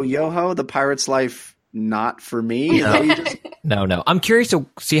enough. Yo-ho, the pirate's life not for me. No. I'm curious to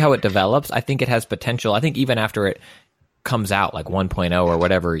see how it develops. I think it has potential. I think even after it comes out, like 1.0 or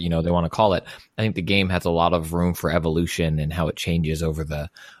whatever they want to call it, I think the game has a lot of room for evolution and how it changes over the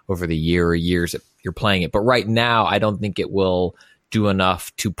years that you're playing it. But right now, I don't think it will do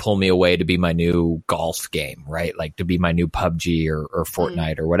enough to pull me away to be my new golf game, right? Like to be my new PUBG or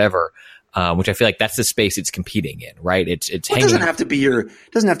Fortnite or whatever. Which I feel like that's the space it's competing in, right? It doesn't have to be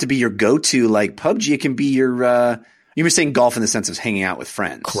your go-to like PUBG. It can be your. You were saying golf in the sense of hanging out with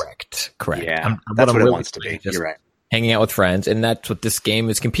friends. Correct. Yeah, that's what it wants to be. You're right. Hanging out with friends, and that's what this game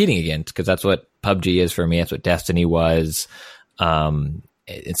is competing against, because that's what PUBG is for me. That's what Destiny was.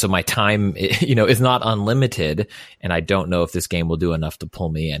 And so my time, is not unlimited, and I don't know if this game will do enough to pull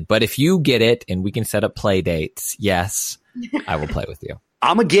me in. But if you get it and we can set up play dates, yes, I will play with you.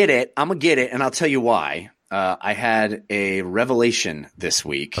 I'm gonna get it, and I'll tell you why. I had a revelation this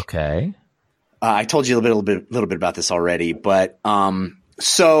week. Okay. I told you a little bit about this already, but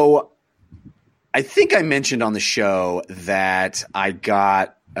so I think I mentioned on the show that I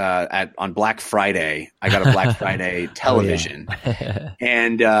got on Black Friday. I got a Black Friday television,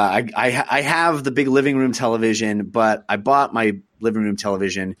 and I have the big living room television, but I bought my living room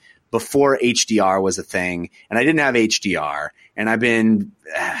television before HDR was a thing, and I didn't have HDR, and I've been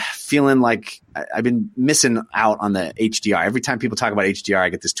feeling like I've been missing out on the HDR. Every time people talk about HDR, I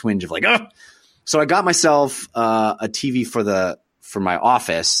get this twinge of like, oh. So I got myself a TV for my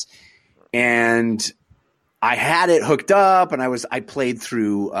office, and I had it hooked up, and I played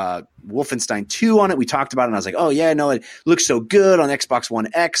through Wolfenstein 2 on it. We talked about it, and I was like, oh yeah, no, it looks so good on Xbox One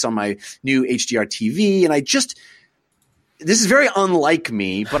X on my new HDR TV. And this is very unlike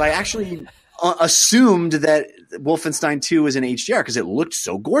me, but I actually assumed that Wolfenstein 2 was in HDR because it looked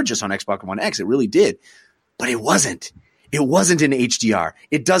so gorgeous on Xbox One X. It really did, but it wasn't. It wasn't in HDR.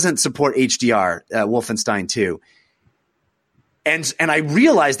 It doesn't support HDR, Wolfenstein 2. And I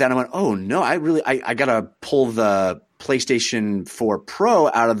realized that, and I went, oh no, I gotta pull the PlayStation 4 Pro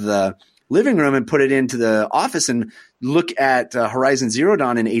out of the living room and put it into the office and look at Horizon Zero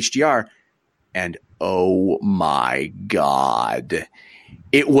Dawn in HDR. And oh my God,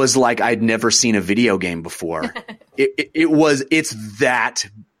 it was like I'd never seen a video game before. It's that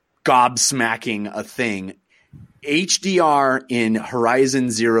gobsmacking a thing. HDR in Horizon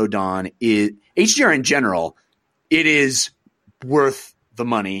Zero Dawn is HDR in general. It is worth the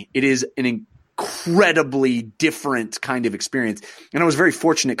money. It is an incredibly different kind of experience. And I was very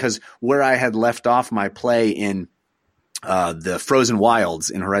fortunate because where I had left off my play in the Frozen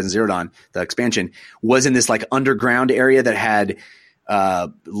Wilds in Horizon Zero Dawn, the expansion, was in this like underground area that had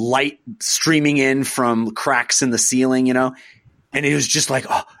light streaming in from cracks in the ceiling, you know? And it was just like,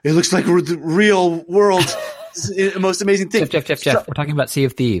 oh, it looks like the real world. The most amazing thing. Jeff, we're talking about Sea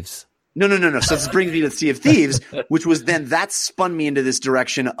of Thieves. No. So this brings me to Sea of Thieves, which was then that spun me into this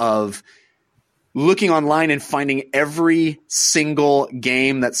direction of looking online and finding every single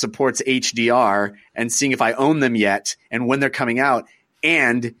game that supports HDR and seeing if I own them yet and when they're coming out.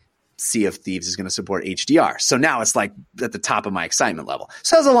 And Sea of Thieves is going to support HDR. So now it's like at the top of my excitement level.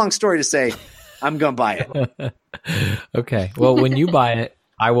 So that's a long story to say I'm going to buy it. Okay. Well, when you buy it,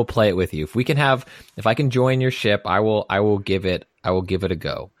 I will play it with you. If I can join your ship, I will give it a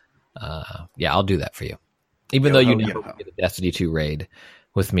go. Yeah, I'll do that for you. Even though you never did a Destiny 2 raid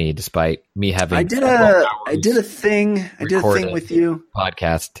with me, despite me having I did a thing with you.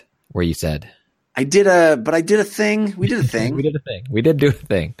 Podcast where you said I did a thing. We did a thing. We did do a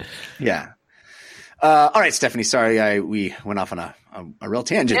thing. Yeah. All right, Stephanie. Sorry, we went off on a real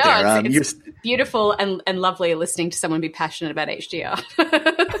tangent there. It's beautiful and lovely listening to someone be passionate about HDR.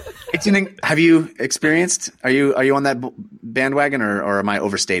 Have you experienced? Are you on that bandwagon, or am I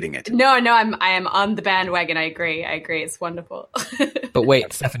overstating it? No, I am on the bandwagon. I agree. It's wonderful. But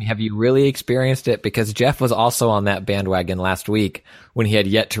wait, Stephanie, have you really experienced it? Because Jeff was also on that bandwagon last week when he had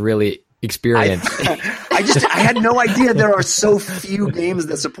yet to really experience. I had no idea there are so few games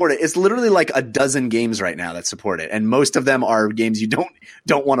that support it. It's literally like a dozen games right now that support it, and most of them are games you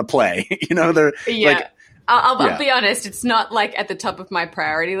don't want to play. You know, they're like. I'll be honest, it's not like at the top of my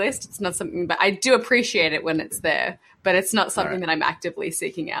priority list. It's not something, but I do appreciate it when it's there, but it's not something that I'm actively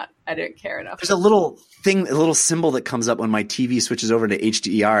seeking out. I don't care enough. There's a little symbol that comes up when my TV switches over to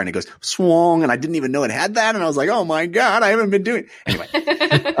HDR and it goes swung, and I didn't even know it had that. And I was like, oh my God, I haven't been doing it. Anyway,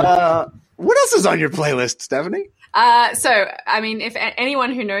 what else is on your playlist, Stephanie? So, I mean, if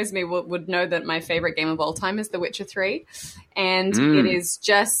anyone who knows me would know that my favorite game of all time is The Witcher 3. And it is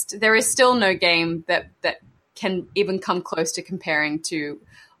just, there is still no game that can even come close to comparing to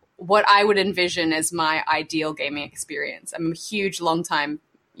what I would envision as my ideal gaming experience. I'm a huge, long-time,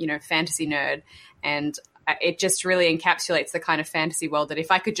 fantasy nerd, and it just really encapsulates the kind of fantasy world that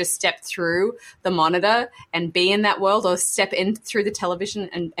if I could just step through the monitor and be in that world, or step in through the television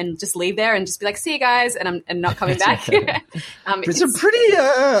and just leave there and just be like, see you guys, and not coming back. It's a pretty,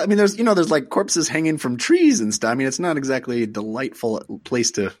 I mean, there's like corpses hanging from trees and stuff. I mean, it's not exactly a delightful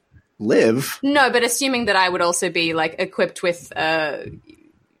place to live. No, but assuming that I would also be like equipped with,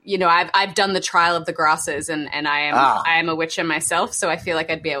 I've done the Trial of the Grasses and I am a witcher myself, so I feel like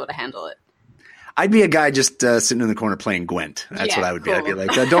I'd be able to handle it. I'd be a guy just sitting in the corner playing Gwent. That's what I would be. I'd be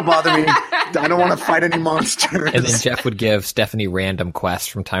like, don't bother me. I don't want to fight any monsters. And then Jeff would give Stephanie random quests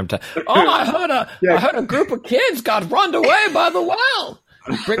from time to time. Oh, I heard a group of kids got run away by the well.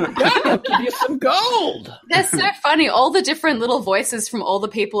 Bring them down, I'll give you some gold. That's so funny. All the different little voices from all the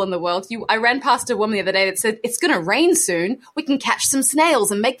people in the world. I ran past a woman the other day that said, it's going to rain soon. We can catch some snails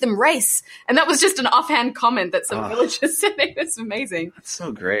and make them race. And that was just an offhand comment that some villagers said. It was amazing. That's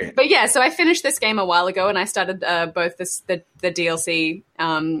so great. But yeah, so I finished this game a while ago, and I started both the DLC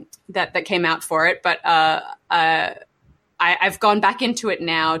that came out for it. But I've gone back into it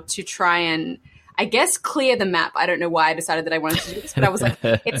now to try and, I guess, clear the map. I don't know why I decided that I wanted to do this, but I was like,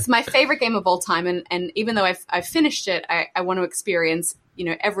 it's my favorite game of all time. And even though I've finished it, I want to experience,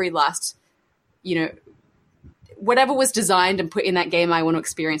 every last, whatever was designed and put in that game, I want to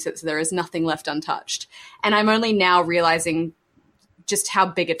experience it. So there is nothing left untouched. And I'm only now realizing just how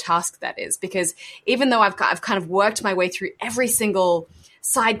big a task that is, because even though I've kind of worked my way through every single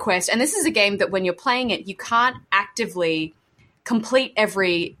side quest, and this is a game that when you're playing it, you can't actively complete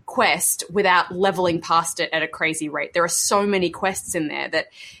every quest without leveling past it at a crazy rate. There are so many quests in there that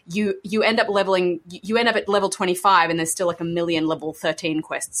you end up at level 25 and there's still like a million level 13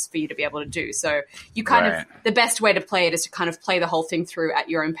 quests for you to be able to do. So you kind of, the best way to play it is to kind of play the whole thing through at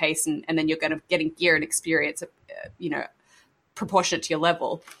your own pace, and then you're going to getting gear and experience, proportionate to your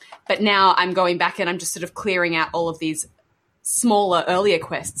level. But now I'm going back and I'm just sort of clearing out all of these smaller, earlier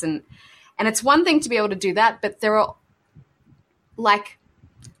quests. And it's one thing to be able to do that, but there are like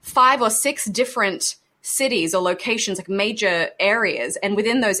 5 or 6 different cities or locations, like major areas. And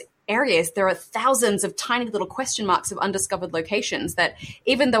within those areas, there are thousands of tiny little question marks of undiscovered locations that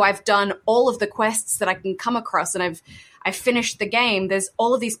even though I've done all of the quests that I can come across and I've finished the game, there's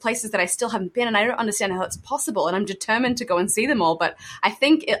all of these places that I still haven't been, and I don't understand how that's possible. And I'm determined to go and see them all. But I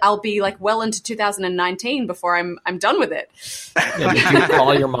think I'll be like well into 2019 before I'm done with it. Yeah, did you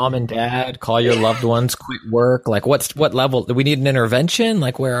call your mom and dad, call your loved ones, quit work? Like what level? Do we need an intervention?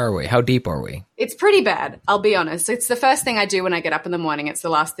 Like where are we? How deep are we? It's pretty bad, I'll be honest. It's the first thing I do when I get up in the morning. It's the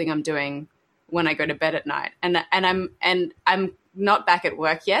last thing I'm doing when I go to bed at night. And I'm not back at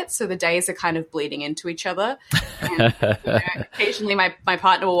work yet, so the days are kind of bleeding into each other. And, occasionally my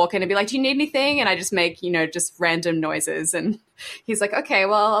partner will walk in and be like, do you need anything? And I just make, just random noises. And he's like, okay,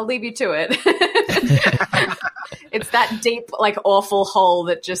 well, I'll leave you to it. It's that deep, like awful hole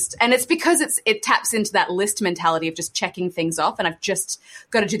that just, and it's because it taps into that list mentality of just checking things off. And I've just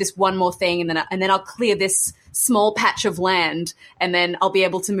got to do this one more thing. And then I'll clear this small patch of land, and then I'll be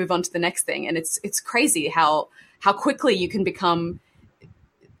able to move on to the next thing. And it's crazy how quickly you can become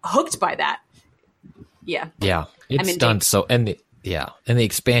hooked by that. Yeah. Yeah. It's done deep. So, and the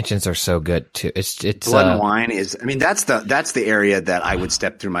expansions are so good too. It's Blood and Wine is, that's the area that I would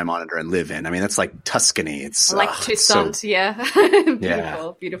step through my monitor and live in. That's like Tuscany. It's like Toussaint.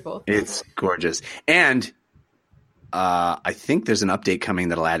 Yeah. Beautiful. It's gorgeous. And, I think there's an update coming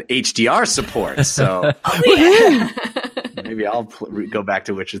that'll add HDR support. So maybe I'll go back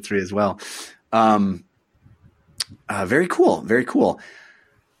to Witcher 3 as well. Very cool. Very cool.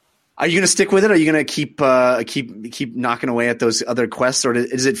 Are you going to stick with it? Are you going to keep knocking away at those other quests, or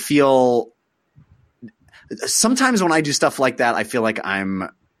does it feel? Sometimes when I do stuff like that, I feel like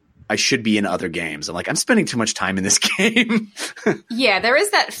I should be in other games. I'm spending too much time in this game. Yeah, there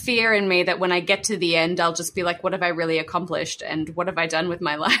is that fear in me that when I get to the end, I'll just be like, what have I really accomplished? And what have I done with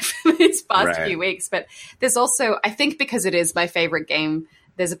my life these past few weeks? But there's also, I think because it is my favorite game,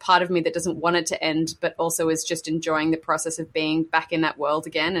 there's a part of me that doesn't want it to end, but also is just enjoying the process of being back in that world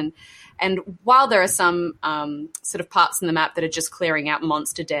again. And while there are some sort of parts in the map that are just clearing out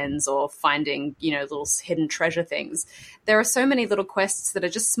monster dens or finding, little hidden treasure things, there are so many little quests that are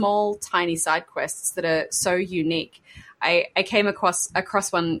just small, tiny side quests that are so unique. I came across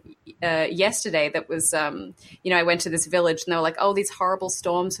one yesterday that was, I went to this village and they were like, oh, these horrible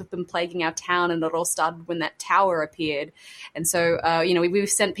storms have been plaguing our town, and it all started when that tower appeared. And so, we've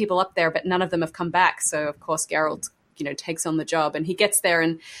sent people up there, but none of them have come back. So, of course, Geralt, takes on the job, and he gets there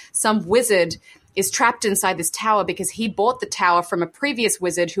and some wizard is trapped inside this tower because he bought the tower from a previous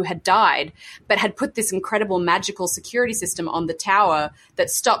wizard who had died, but had put this incredible magical security system on the tower that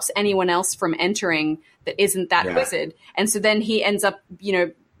stops anyone else from entering that isn't that wizard. And so then he ends up,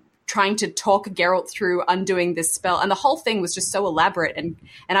 trying to talk Geralt through undoing this spell. And the whole thing was just so elaborate. And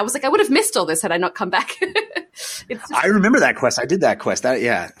I was like, I would have missed all this had I not come back. I remember that quest. I did that quest.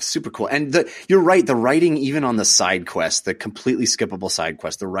 Super cool. And you're right. The writing, even on the side quest, the completely skippable side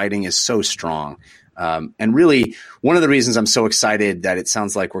quest, the writing is so strong. And really, one of the reasons I'm so excited that it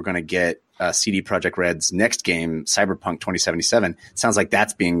sounds like we're going to get CD Projekt Red's next game, Cyberpunk 2077. It sounds like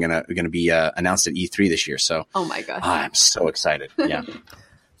that's going to be announced at E3 this year. So, oh my gosh, I'm so excited. Yeah.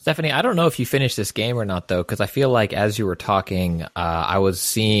 Stephanie, I don't know if you finished this game or not, though, because I feel like as you were talking, I was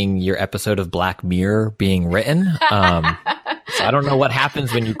seeing your episode of Black Mirror being written. So I don't know what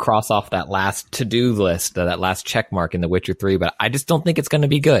happens when you cross off that last to-do list, that last check mark in The Witcher 3, but I just don't think it's going to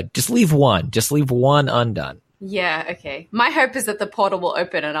be good. Just leave one undone. Yeah, okay. My hope is that the portal will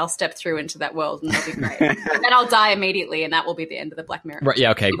open and I'll step through into that world and that'll be great. And then I'll die immediately and that will be the end of the Black Mirror. Right,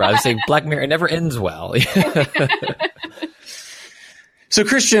 yeah, okay, bro. I was saying Black Mirror, it never ends well. So,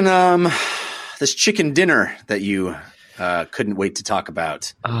 Christian, this chicken dinner that you couldn't wait to talk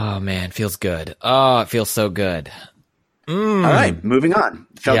about. Oh, man, feels good. Oh, it feels so good. All right, moving on.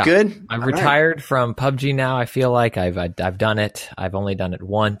 Felt good? I've All retired from PUBG now. I feel like I've done it. I've only done it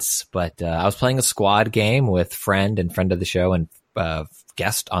once, but I was playing a squad game with friend of the show and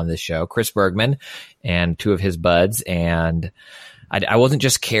guest on this show, Chris Bergman, and two of his buds. And I wasn't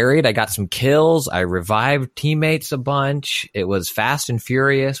just carried. I got some kills. I revived teammates a bunch. It was fast and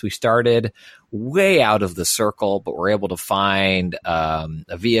furious. We started way out of the circle, but were able to find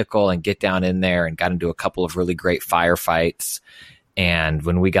a vehicle and get down in there and got into a couple of really great firefights. And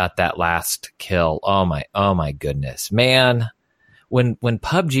when we got that last kill, oh my goodness, man. When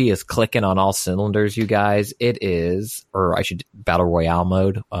PUBG is clicking on all cylinders, you guys, it is, or I should, Battle Royale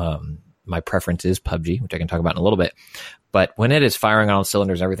mode. My preference is PUBG, which I can talk about in a little bit. But when it is firing on all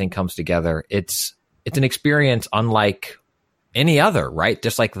cylinders, everything comes together. It's an experience unlike any other, right?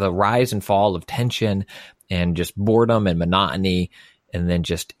 Just like the rise and fall of tension and just boredom and monotony, and then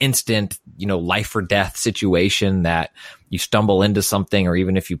just instant, life or death situation that you stumble into something, or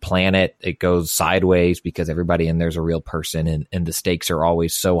even if you plan it, it goes sideways because everybody in there's a real person, and the stakes are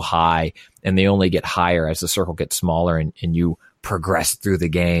always so high, and they only get higher as the circle gets smaller and you progress through the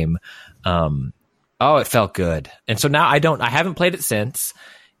game. It felt good. And so now I haven't played it since.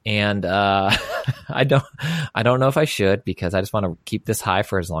 And I don't know if I should, because I just want to keep this high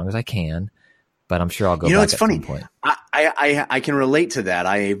for as long as I can. But I'm sure I'll go back it's at funny. some point. I can relate to that.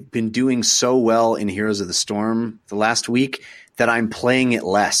 I've been doing so well in Heroes of the Storm the last week that I'm playing it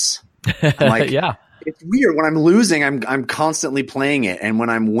less. I'm like, yeah. It's weird. When I'm losing, I'm constantly playing it. And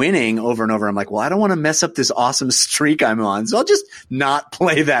when I'm winning over and over, I'm like, well, I don't want to mess up this awesome streak I'm on. So I'll just not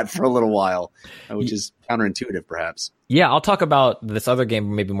play that for a little while, which is counterintuitive, perhaps. Yeah, I'll talk about this other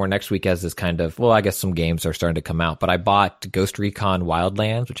game maybe more next week as this kind of, I guess some games are starting to come out. But I bought Ghost Recon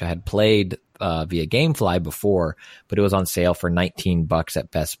Wildlands, which I had played via GameFly before, but it was on sale for $19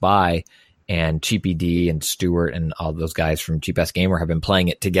 at Best Buy. And Cheapy D and Stuart and all those guys from Cheap Ass Gamer have been playing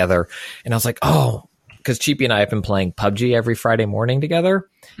it together. And I was like, because Cheapy and I have been playing PUBG every Friday morning together.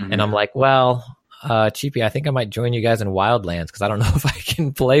 Mm-hmm. And I'm like, Cheapy, I think I might join you guys in Wildlands, because I don't know if I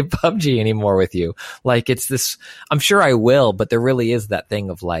can play PUBG anymore with you. Like, it's this, I'm sure I will, but there really is that thing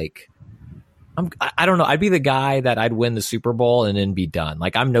of like, I don't know. I'd be the guy that I'd win the Super Bowl and then be done.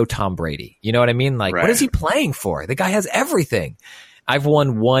 Like, I'm no Tom Brady. You know what I mean? Like, What is he playing for? The guy has everything. I've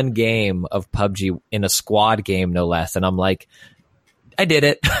won one game of PUBG in a squad game, no less. And I'm like, I did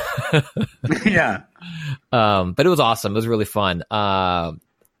it. Yeah. But it was awesome. It was really fun.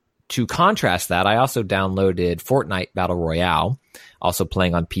 To contrast that, I also downloaded Fortnite Battle Royale, also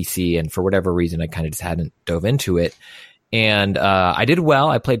playing on PC. And for whatever reason, I kind of just hadn't dove into it. And I did well.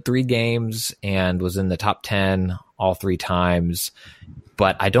 I played 3 games and was in the top 10 all 3 times.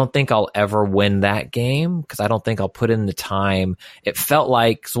 But I don't think I'll ever win that game, because I don't think I'll put in the time. It felt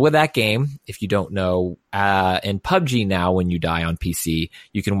like, so with that game, if you don't know, in PUBG now, when you die on PC,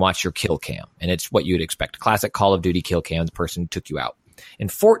 you can watch your kill cam. And it's what you'd expect. Classic Call of Duty kill cam, the person who took you out. In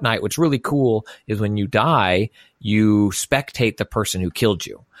Fortnite, what's really cool is when you die, you spectate the person who killed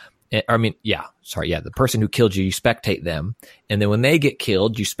you. The person who killed you, you spectate them. And then when they get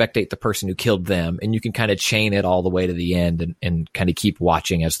killed, you spectate the person who killed them. And you can kind of chain it all the way to the end and kind of keep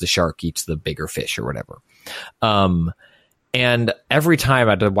watching as the shark eats the bigger fish or whatever. And every time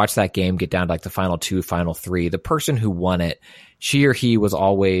I'd watch that game get down to like the final 2, final 3, the person who won it, she or he was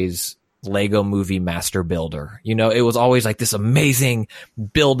always Lego Movie Master Builder. It was always like this amazing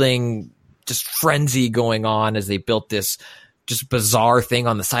building, just frenzy going on as they built this just bizarre thing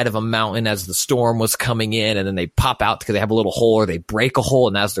on the side of a mountain as the storm was coming in, and then they pop out because they have a little hole, or they break a hole,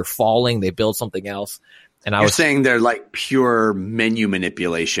 and as they're falling, they build something else. And I was saying their like pure menu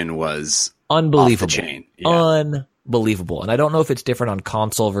manipulation was unbelievable. Off the chain. Yeah. Unbelievable. And I don't know if it's different on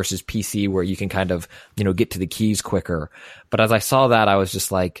console versus PC, where you can kind of, get to the keys quicker. But as I saw that, I was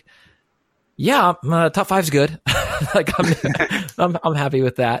just like, yeah, top 5's good. Like I'm happy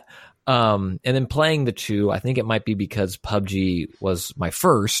with that. And then playing the 2, I think it might be because PUBG was my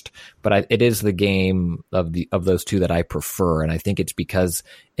first, but it is the game of those 2 that I prefer. And I think it's because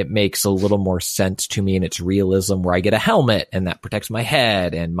it makes a little more sense to me in its realism, where I get a helmet and that protects my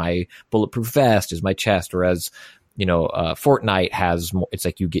head, and my bulletproof vest is my chest. Whereas, Fortnite has more, it's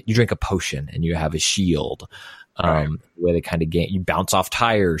like you drink a potion and you have a shield. Right. Where they kind of you bounce off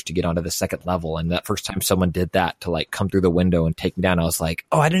tires to get onto the second level. And that first time someone did that to like come through the window and take me down, I was like,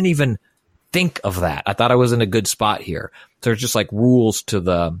 I didn't even think of that. I thought I was in a good spot here. So there's just like rules to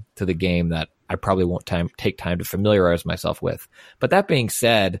the game that I probably won't take time to familiarize myself with. But that being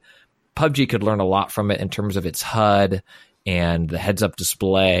said, PUBG could learn a lot from it in terms of its HUD and the heads up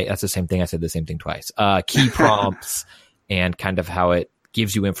display. That's the same thing. I said the same thing twice. Key prompts and kind of how it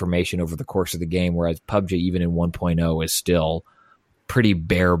gives you information over the course of the game, whereas PUBG, even in 1.0, is still pretty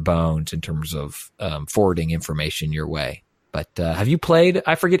bare bones in terms of forwarding information your way. But have you played,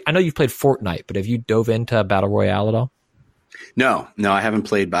 I know you've played Fortnite, but have you dove into Battle Royale at all? No, I haven't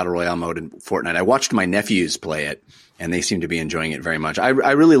played Battle Royale mode in Fortnite. I watched my nephews play it, and they seem to be enjoying it very much. I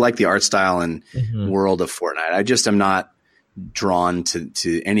really like the art style and world of Fortnite. I just am not drawn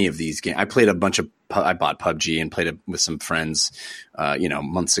to any of these games. I played I bought PUBG and played it with some friends,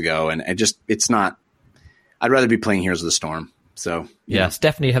 months ago, and it's not. I'd rather be playing Heroes of the Storm. So yeah,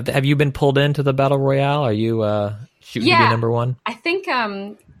 Stephanie, have you been pulled into the Battle Royale? Are you shooting to be number one? I think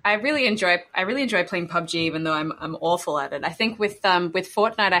I really enjoy playing PUBG, even though I'm awful at it. I think with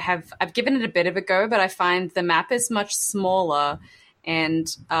Fortnite, I've given it a bit of a go, but I find the map is much smaller,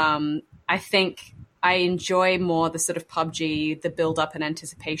 and I think I enjoy more the sort of PUBG, the build up and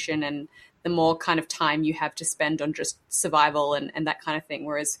anticipation, and the more kind of time you have to spend on just survival and that kind of thing.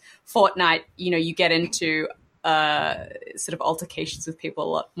 Whereas Fortnite, you get into sort of altercations with people a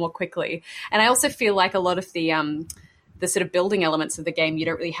lot more quickly. And I also feel like a lot of the sort of building elements of the game, you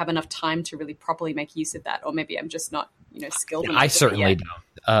don't really have enough time to really properly make use of that. Or maybe I'm just not, skilled enough. I certainly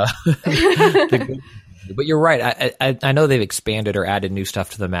don't. But you're right. I know they've expanded or added new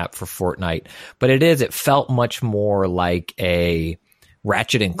stuff to the map for Fortnite, but it felt much more like a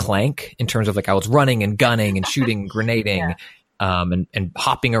Ratchet and Clank in terms of like I was running and gunning and shooting, grenading, and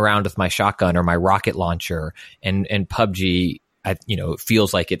hopping around with my shotgun or my rocket launcher. And PUBG, it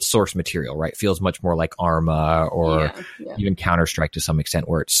feels like it's source material, right? It feels much more like Arma or even Counter-Strike to some extent,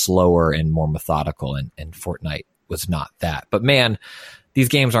 where it's slower and more methodical. And Fortnite was not that. But man, these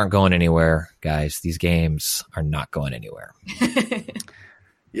games aren't going anywhere, guys. These games are not going anywhere.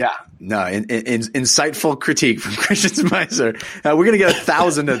 Yeah, no, insightful critique from Christian Spicer. We're going to get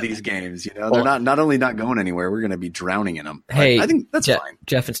 1,000 of these games. They're not only not going anywhere, we're going to be drowning in them. Hey, I think that's fine.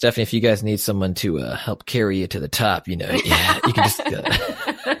 Jeff and Stephanie, if you guys need someone to help carry you to the top, you can just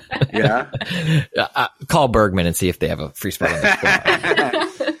call Bergman and see if they have a free spot on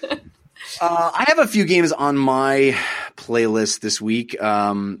the squad. I have a few games on my playlist this week,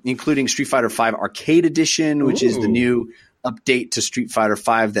 including Street Fighter V Arcade Edition, which is the new update to Street Fighter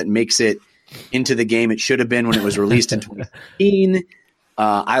V that makes it into the game it should have been when it was released in 2015.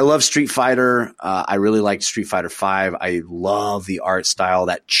 I love Street Fighter. I really liked Street Fighter V. I love the art style,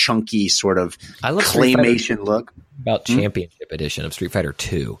 that chunky sort of claymation look. About Championship Edition of Street Fighter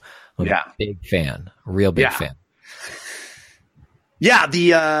 2. I'm a big fan, real big fan. Yeah,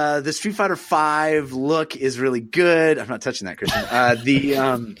 the Street Fighter V look is really good. I'm not touching that, Christian. The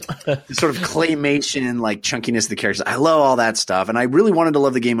sort of claymation, like chunkiness of the characters. I love all that stuff. And I really wanted to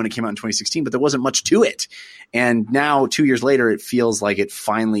love the game when it came out in 2016, but there wasn't much to it. And now, 2 years later, it feels like it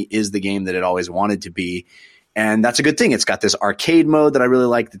finally is the game that it always wanted to be. And that's a good thing. It's got this arcade mode that I really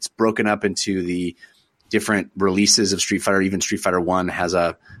like that's broken up into the different releases of Street Fighter. Even Street Fighter 1 has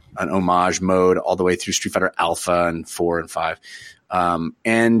an homage mode all the way through Street Fighter Alpha and 4 and 5.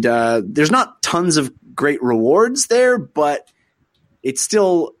 There's not tons of great rewards there, but it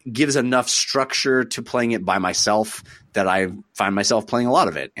still gives enough structure to playing it by myself that I find myself playing a lot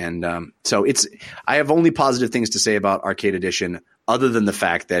of it. And so I have only positive things to say about Arcade Edition, other than the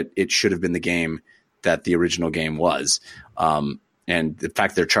fact that it should have been the game that the original game was. And the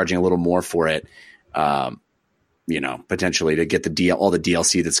fact they're charging a little more for it, potentially to get all the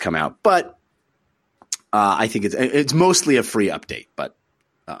DLC that's come out. But I think it's mostly a free update, but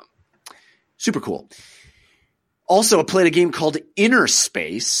super cool. Also, I played a game called Inner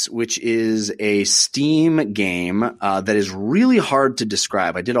Space, which is a Steam game that is really hard to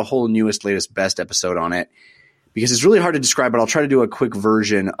describe. I did a whole newest, latest, best episode on it because it's really hard to describe, but I'll try to do a quick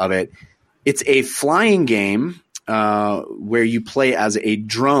version of it. It's a flying game where you play as a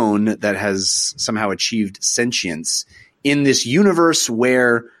drone that has somehow achieved sentience in this universe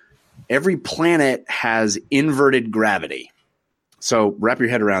where every planet has inverted gravity. So wrap your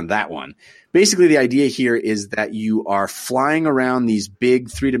head around that one. Basically, the idea here is that you are flying around these big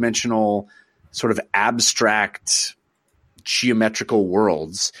three-dimensional sort of abstract geometrical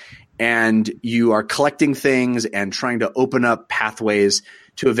worlds, and you are collecting things and trying to open up pathways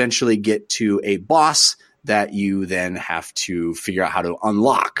to eventually get to a boss that you then have to figure out how to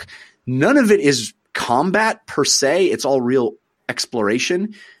unlock. None of it is combat per se. It's all real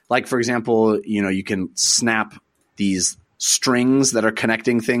exploration. Like, for example, you can snap these strings that are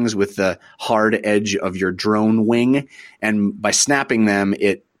connecting things with the hard edge of your drone wing. And by snapping them,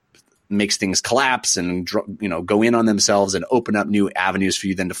 it makes things collapse and, go in on themselves and open up new avenues for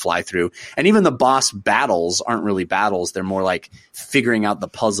you then to fly through. And even the boss battles aren't really battles. They're more like figuring out the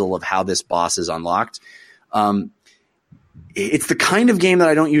puzzle of how this boss is unlocked. it's the kind of game that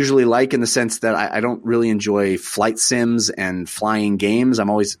I don't usually like, in the sense that I don't really enjoy flight sims and flying games. I'm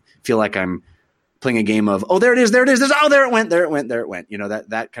always feel like I'm playing a game of, oh, there it is. There it went. You know,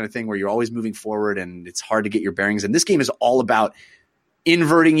 that kind of thing where you're always moving forward and it's hard to get your bearings. And this game is all about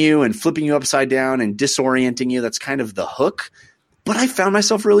inverting you and flipping you upside down and disorienting you. That's kind of the hook. But I found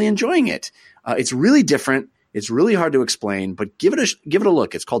myself really enjoying it. It's really different. It's really hard to explain, but give it a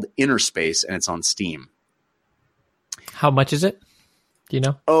look. It's called Inner Space and it's on Steam. How much is it? Do you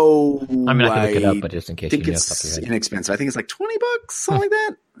know? Oh, I mean, I can look it up, but just in case I think you know it's something. inexpensive. I think it's like $20, something like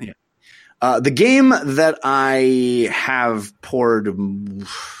that. Yeah. The game that I have poured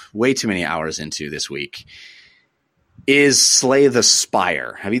way too many hours into this week is Slay the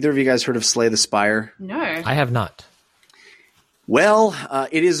Spire. Have either of you guys heard of Slay the Spire? No. I have not. Well,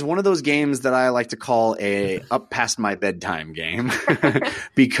 it is one of those games that I like to call a up past my bedtime game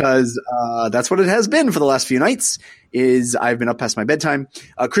because that's what it has been for the last few nights. Is I've been up past my bedtime.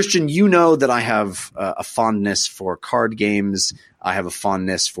 Christian, you know that I have a fondness for card games. I have a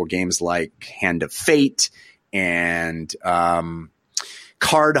fondness for games like Hand of Fate and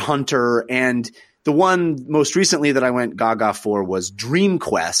Card Hunter, and the one most recently that I went gaga for was Dream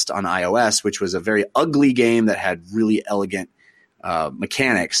Quest on iOS, which was a very ugly game that had really elegant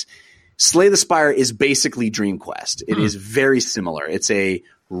mechanics. Slay the Spire is basically Dream Quest. It is very similar. It's a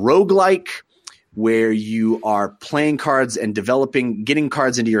roguelike where you are playing cards and getting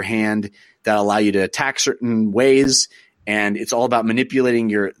cards into your hand that allow you to attack certain ways. And it's all about manipulating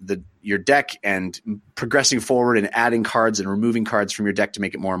your deck and progressing forward and adding cards and removing cards from your deck to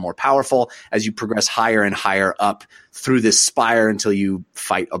make it more and more powerful as you progress higher and higher up through this spire until you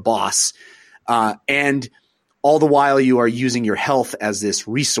fight a boss. And all the while you are using your health as this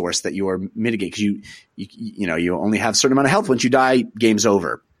resource that you are mitigating, because you only have a certain amount of health. Once you die, game's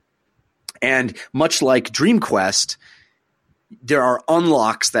over. And much like Dream Quest, there are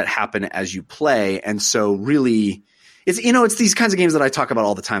unlocks that happen as you play. And so really it's these kinds of games that I talk about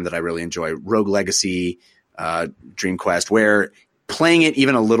all the time that I really enjoy. Rogue Legacy, Dream Quest, where playing it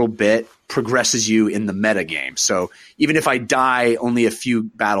even a little bit progresses you in the meta game. So even if I die only a few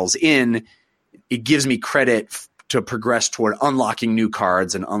battles in, it gives me credit to progress toward unlocking new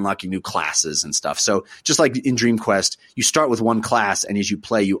cards and unlocking new classes and stuff. So just like in Dream Quest, you start with one class, and as you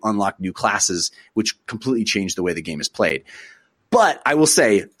play, you unlock new classes, which completely change the way the game is played. But I will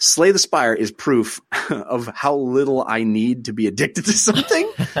say, Slay the Spire is proof of how little I need to be addicted to something.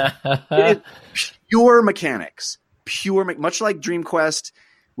 It is pure mechanics, much like Dream Quest,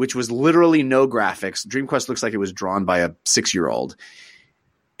 which was literally no graphics. Dream Quest looks like it was drawn by a 6-year-old.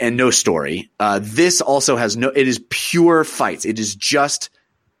 And no story. This also has it is pure fights. It is just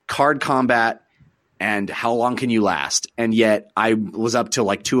card combat and how long can you last. And yet I was up till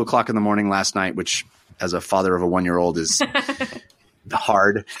like 2:00 in the morning last night, which as a father of a 1-year-old is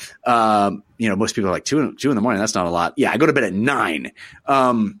hard. Most people are like 2 in the morning. That's not a lot. Yeah. I go to bed at 9.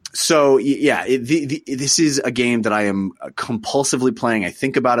 This is a game that I am compulsively playing. I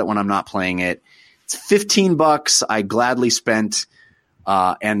think about it when I'm not playing it. It's $15. I gladly spent.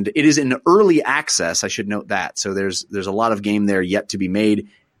 And it is in early access. I should note that. So there's a lot of game there yet to be made,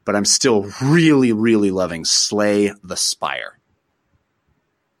 but I'm still really, really loving Slay the Spire.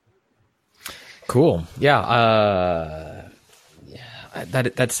 Cool. Yeah.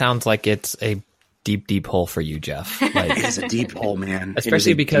 That sounds like it's a deep, deep hole for you, Jeff. Like, it is a deep hole, man.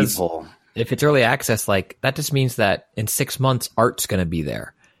 Especially because if it's early access, like that just means that in 6 months, art's going to be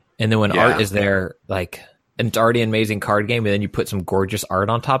there. And then when art is there, like, and it's already an amazing card game, and then you put some gorgeous art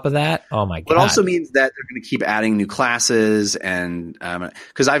on top of that. Oh my god! It also means that they're going to keep adding new classes, and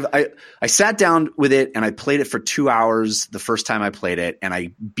because I sat down with it and I played it for 2 hours the first time I played it, and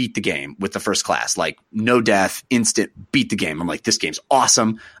I beat the game with the first class, like no death, instant beat the game. I'm like, this game's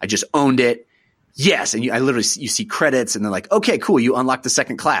awesome. I just owned it. Yes, and you see credits, and they're like, okay, cool, you unlocked the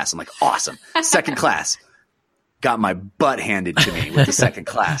second class. I'm like, awesome, second class. Got my butt handed to me with the second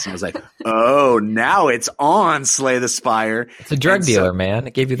class. And I was like, oh, now it's on Slay the Spire. It's a drug dealer, man.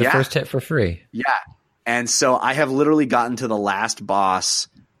 It gave you the first hit for free. Yeah. And so I have literally gotten to the last boss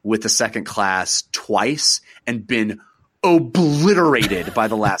with the second class twice and been obliterated by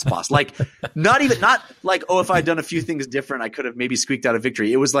the last boss. Like, not like, oh, if I'd done a few things different, I could have maybe squeaked out a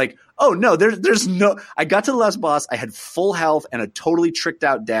victory. It was like, oh no, there's no, I got to the last boss. I had full health and a totally tricked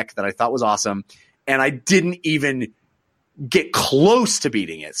out deck that I thought was awesome. And I didn't even get close to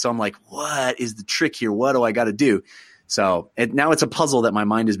beating it. So I'm like, what is the trick here? What do I got to do? So now it's a puzzle that my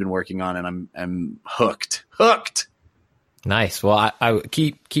mind has been working on, and I'm hooked. Hooked. Nice. Well, I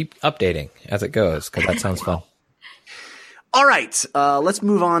keep updating as it goes, because that sounds fun. All right, let's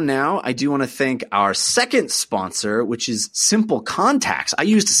move on now. I do want to thank our second sponsor, which is Simple Contacts. I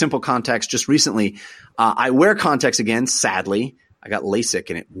used Simple Contacts just recently. I wear contacts again, sadly. I got LASIK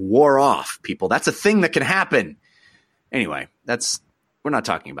and it wore off, people. That's a thing that can happen. Anyway, we're not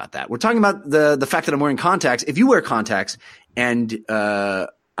talking about that. We're talking about the fact that I'm wearing contacts. If you wear contacts, and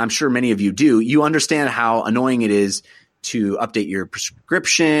I'm sure many of you do, you understand how annoying it is to update your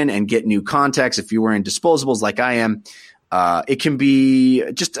prescription and get new contacts. If you're wearing disposables like I am, it can be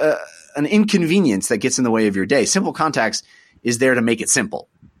just an inconvenience that gets in the way of your day. Simple Contacts is there to make it simple.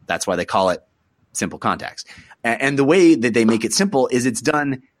 That's why they call it Simple Contacts. And the way that they make it simple is it's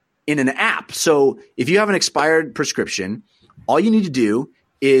done in an app. So if you have an expired prescription, all you need to do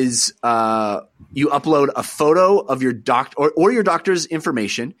is you upload a photo of your doctor or your doctor's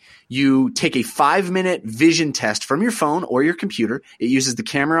information. You take a 5-minute vision test from your phone or your computer. It uses the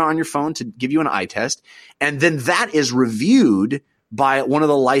camera on your phone to give you an eye test. And then that is reviewed by one of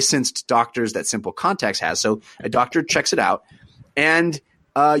the licensed doctors that Simple Contacts has. So a doctor checks it out, and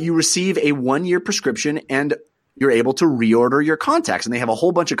you receive a 1-year prescription, and you're able to reorder your contacts. And they have a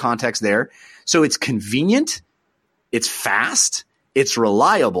whole bunch of contacts there. So it's convenient. It's fast. It's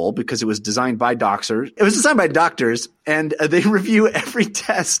reliable because it was designed by doctors. It was designed by doctors, and they review every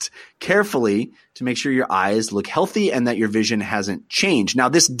test carefully to make sure your eyes look healthy and that your vision hasn't changed. Now,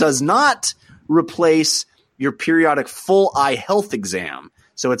 this does not replace your periodic full eye health exam.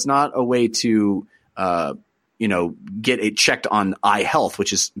 So it's not a way to, get it checked on eye health,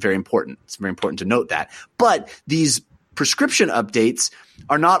 which is very important. It's very important to note that. But these prescription updates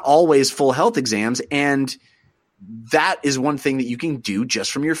are not always full health exams, and that is one thing that you can do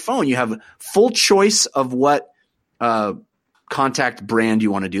just from your phone. You have full choice of what contact brand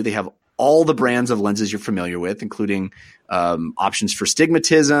you want to do. They have all the brands of lenses you're familiar with, including options for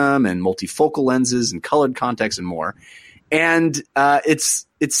stigmatism and multifocal lenses and colored contacts and more. And it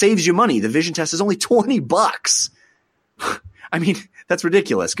saves you money. The vision test is only $20. I mean, that's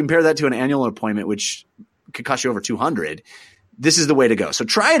ridiculous. Compare that to an annual appointment, which could cost you over $200. This is the way to go. So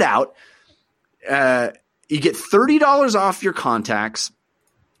try it out. You get $30 off your contacts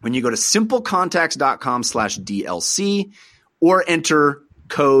when you go to simplecontacts.com/DLC or enter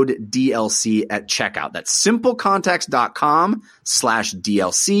code DLC at checkout. That's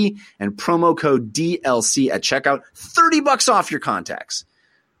simplecontacts.com/DLC and promo code DLC at checkout. $30 off your contacts.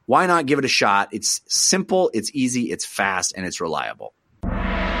 Why not give it a shot? It's simple, it's easy, it's fast, and it's reliable.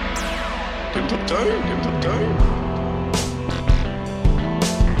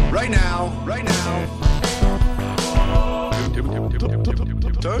 Right now.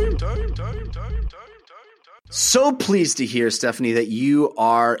 So pleased to hear, Stephanie, that you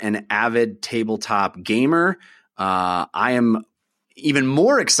are an avid tabletop gamer. I am even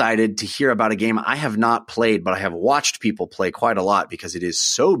more excited to hear about a game I have not played, but I have watched people play quite a lot because it is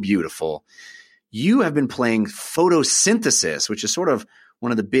so beautiful. You have been playing Photosynthesis, which is sort of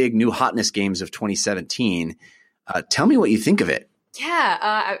one of the big new hotness games of 2017. Tell me what you think of it.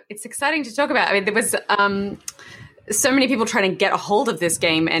 Yeah, it's exciting to talk about. I mean, there was so many people trying to get a hold of this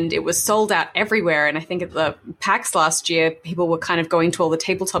game, and it was sold out everywhere. And I think at the PAX last year, people were kind of going to all the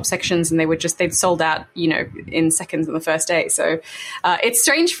tabletop sections, and they'd sold out, in seconds on the first day. So it's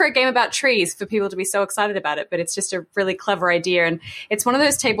strange for a game about trees for people to be so excited about it, but it's just a really clever idea. And it's one of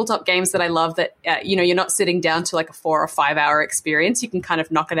those tabletop games that I love that, you're not sitting down to like a 4 or 5 hour experience. You can kind of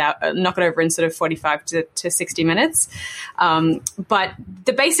knock it over in sort of 45 to 60 minutes. But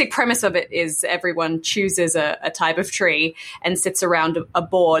the basic premise of it is everyone chooses a type of tree and sits around a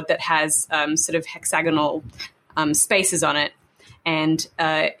board that has sort of hexagonal spaces on it. And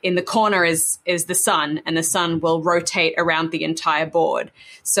in the corner is the sun, and the sun will rotate around the entire board.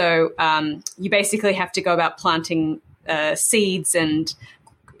 So you basically have to go about planting seeds and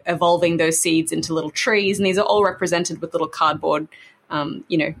evolving those seeds into little trees. And these are all represented with little cardboard,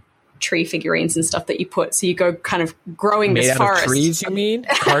 tree figurines and stuff that you put. So you go kind of growing this forest. Made out of trees, you mean?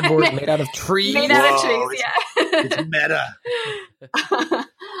 Cardboard made out of trees? Made out of trees, yeah. It's meta.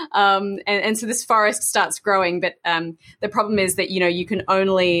 And so this forest starts growing, but the problem is that, you can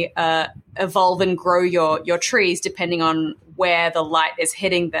only evolve and grow your trees depending on where the light is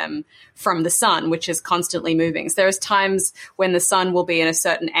hitting them from the sun, which is constantly moving. So there's times when the sun will be in a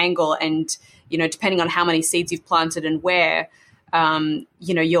certain angle, and, depending on how many seeds you've planted and where,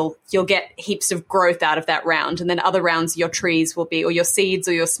 you'll get heaps of growth out of that round. And then other rounds, your trees will be, or your seeds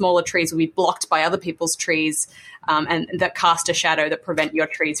or your smaller trees will be blocked by other people's trees, and that cast a shadow that prevent your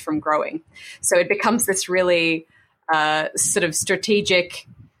trees from growing. So it becomes this really sort of strategic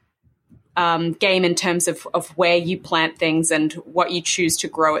game in terms of where you plant things and what you choose to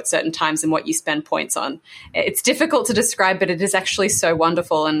grow at certain times and what you spend points on. It's difficult to describe, but it is actually so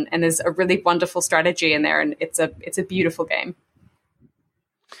wonderful, and there's a really wonderful strategy in there, and it's a beautiful game.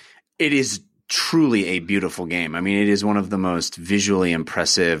 It is truly a beautiful game. I mean, it is one of the most visually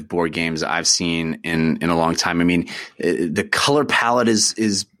impressive board games I've seen in a long time. I mean, the color palette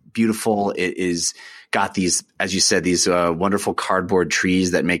is beautiful. It is got these, as you said, these wonderful cardboard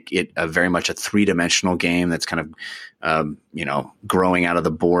trees that make it very much a 3-dimensional game that's kind of, growing out of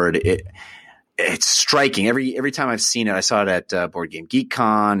the board. It's striking. Every time I've seen it, I saw it at Board Game Geek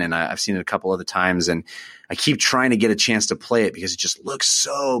Con, and I've seen it a couple other times, and I keep trying to get a chance to play it because it just looks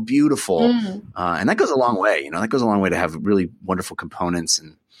so beautiful. And that goes a long way. That goes a long way to have really wonderful components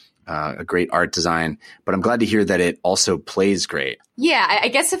and a great art design. But I'm glad to hear that it also plays great. Yeah, I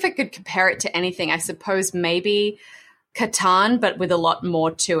guess if I could compare it to anything, I suppose maybe Catan, but with a lot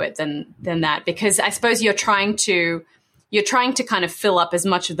more to it than that, because I suppose you're trying to kind of fill up as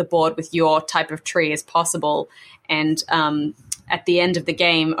much of the board with your type of tree as possible. And at the end of the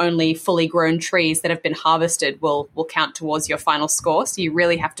game, only fully grown trees that have been harvested will count towards your final score. So you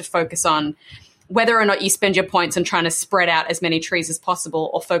really have to focus on whether or not you spend your points on trying to spread out as many trees as possible,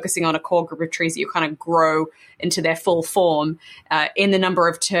 or focusing on a core group of trees that you kind of grow into their full form in the number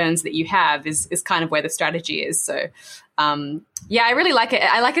of turns that you have is kind of where the strategy is. So yeah, I really like it.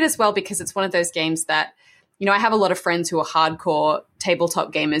 I like it as well because it's one of those games that, I have a lot of friends who are hardcore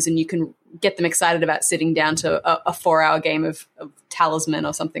tabletop gamers, and you can get them excited about sitting down to a 4-hour game of Talisman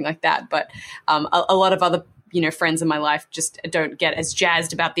or something like that. But a lot of other, friends in my life just don't get as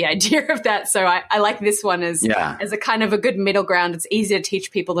jazzed about the idea of that. So I like this one as a kind of a good middle ground. It's easy to teach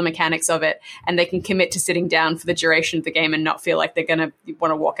people the mechanics of it, and they can commit to sitting down for the duration of the game and not feel like they're going to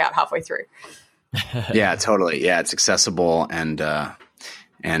want to walk out halfway through. Yeah, totally. Yeah, it's accessible and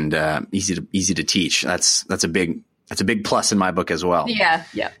easy to teach. That's a big plus in my book as well. Yeah.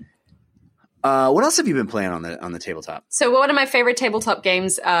 What else have you been playing on the tabletop? So one of my favorite tabletop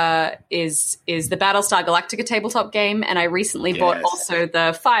games is the Battlestar Galactica tabletop game, and I recently bought also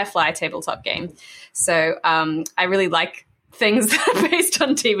the Firefly tabletop game. So I really like things that are based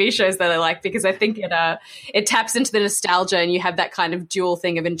on TV shows that I like, because I think it taps into the nostalgia, and you have that kind of dual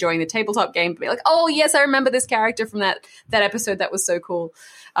thing of enjoying the tabletop game, but be like, oh yes, I remember this character from that episode. That was so cool.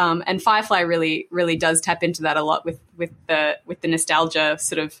 And Firefly really, really does tap into that a lot with the nostalgia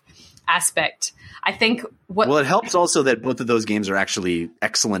sort of aspect. I think it helps also that both of those games are actually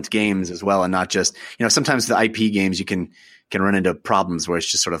excellent games as well, and not just, sometimes the IP games you can run into problems where it's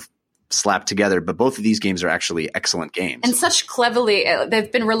just sort of slapped together, but both of these games are actually excellent games. And such cleverly, they've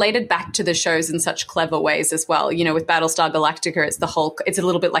been related back to the shows in such clever ways as well. With Battlestar Galactica, it's a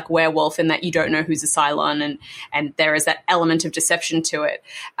little bit like Werewolf in that you don't know who's a Cylon, and there is that element of deception to it.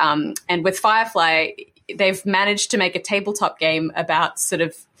 And with Firefly, they've managed to make a tabletop game about sort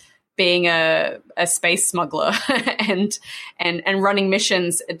of being a space smuggler and running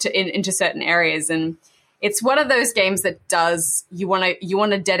missions into certain areas. And it's one of those games that you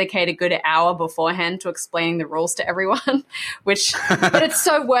want to dedicate a good hour beforehand to explaining the rules to everyone, but it's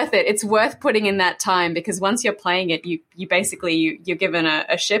so worth it. It's worth putting in that time, because once you're playing it, you're given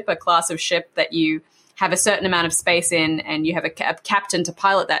a ship, a class of ship that you have a certain amount of space in, and you have a captain to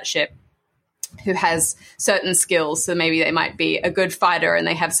pilot that ship who has certain skills. So maybe they might be a good fighter and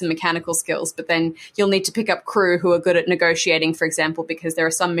they have some mechanical skills, but then you'll need to pick up crew who are good at negotiating, for example, because there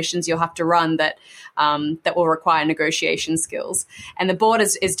are some missions you'll have to run that will require negotiation skills. And the board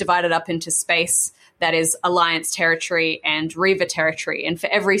is divided up into space that is Alliance territory and Reva territory. And for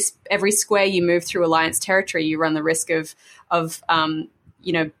every square you move through Alliance territory, you run the risk of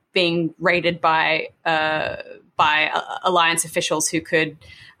being raided by Alliance officials who could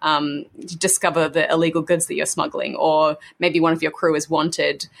discover the illegal goods that you're smuggling, or maybe one of your crew is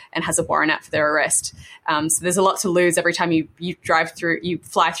wanted and has a warrant out for their arrest. So there's a lot to lose every time you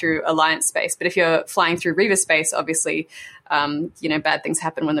fly through Alliance space. But if you're flying through Reva space, obviously, bad things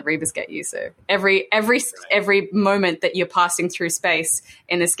happen when the Revas get you. So every moment that you're passing through space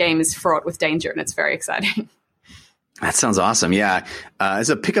in this game is fraught with danger, and it's very exciting. That sounds awesome. Yeah. It's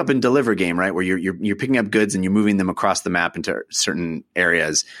a pick up and deliver game, right? Where you're picking up goods and you're moving them across the map into certain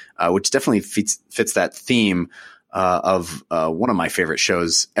areas, which definitely fits that theme of one of my favorite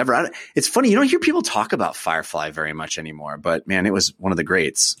shows ever. It's funny, you don't hear people talk about Firefly very much anymore, but man, it was one of the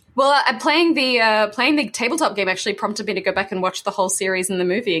greats. Well, playing the tabletop game actually prompted me to go back and watch the whole series and the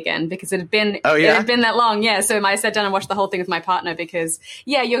movie again, because it had been that long. Yeah, so I sat down and watched the whole thing with my partner, because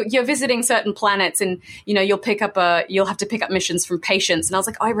you're visiting certain planets, and you'll have to pick up missions from Patience, and I was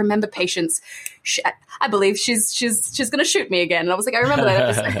like, oh, I remember Patience. I believe she's going to shoot me again, and I was like, I remember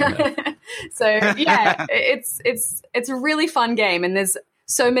that episode. So yeah, it's a really fun game, and there's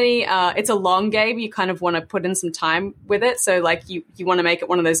so many. It's a long game. You kind of want to put in some time with it. So like you want to make it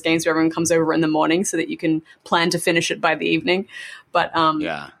one of those games where everyone comes over in the morning so that you can plan to finish it by the evening. But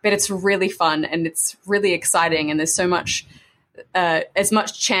it's really fun and it's really exciting, and there's so much. As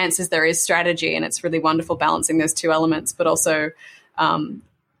much chance as there is strategy, and it's really wonderful balancing those two elements, but also, trying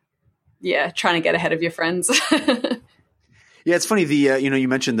to get ahead of your friends. Yeah, it's funny. You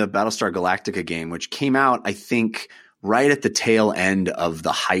mentioned the Battlestar Galactica game, which came out, I think, right at the tail end of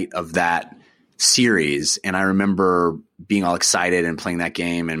the height of that series. And I remember being all excited and playing that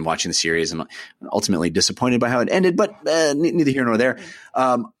game and watching the series, and ultimately disappointed by how it ended, but neither here nor there.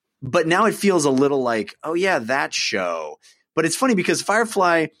 But now it feels a little like, oh yeah, that show. But it's funny because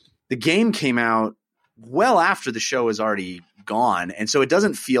Firefly, the game came out well after the show is already gone. And so it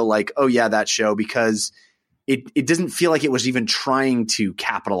doesn't feel like, oh yeah, that show, because it doesn't feel like it was even trying to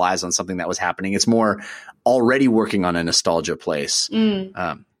capitalize on something that was happening. It's more already working on a nostalgia place.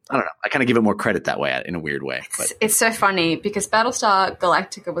 I don't know. I kind of give it more credit that way in a weird way. But it's so funny because Battlestar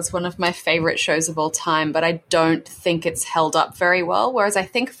Galactica was one of my favorite shows of all time, but I don't think it's held up very well. Whereas I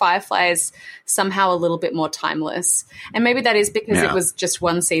think Firefly is somehow a little bit more timeless. And maybe that is because it was just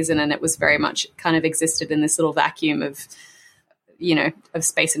one season and it was very much kind of existed in this little vacuum of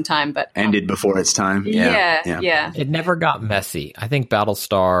space and time, but ended before its time. Yeah. It never got messy. I think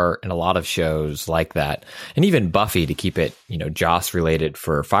Battlestar and a lot of shows like that, and even Buffy, to keep it, Joss related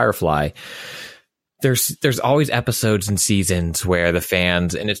for Firefly, there's always episodes and seasons where the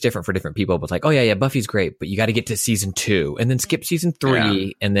fans, and it's different for different people, but it's like, oh yeah, Buffy's great, but you got to get to season 2 and then skip season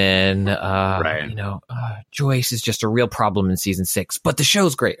 3. And then, Joyce is just a real problem in season 6, but the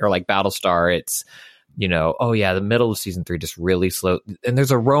show's great. Or like Battlestar, it's, the middle of season 3 just really slow, and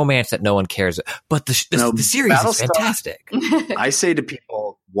there's a romance that no one cares, but the series is fantastic. I say to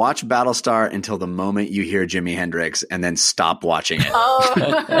people, watch Battlestar until the moment you hear Jimi Hendrix, and then stop watching it.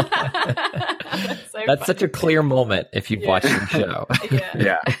 That's such a clear moment if you've watched the show.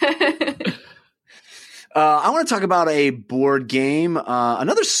 I want to talk about a board game,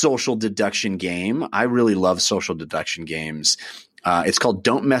 another social deduction game. I really love social deduction games. It's called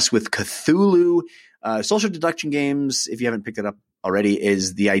Don't Mess with Cthulhu. Social deduction games, if you haven't picked it up already,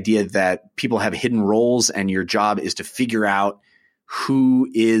 is the idea that people have hidden roles and your job is to figure out who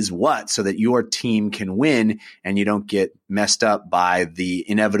is what so that your team can win and you don't get messed up by the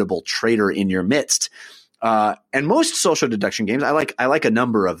inevitable traitor in your midst. And most social deduction games, I like a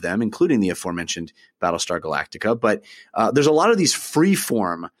number of them, including the aforementioned Battlestar Galactica, but there's a lot of these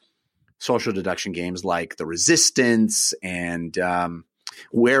free-form social deduction games like The Resistance and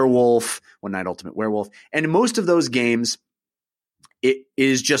Werewolf, One Night Ultimate Werewolf. And in most of those games, it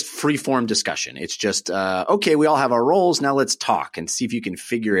is just free-form discussion. It's just, okay, we all have our roles. Now let's talk and see if you can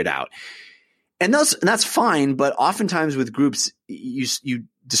figure it out. And that's fine, but oftentimes with groups, you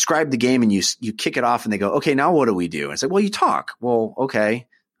describe the game and you kick it off and they go, okay, now what do we do? And it's like, well, you talk. Well, okay.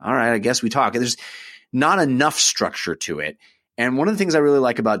 All right, I guess we talk. And there's not enough structure to it. And one of the things I really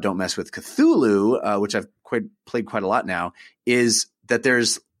like about Don't Mess with Cthulhu, which I've played quite a lot now, is that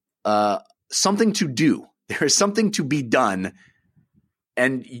there's something to do. There's something to be done.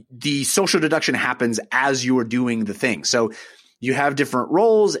 And the social deduction happens as you're doing the thing. So you have different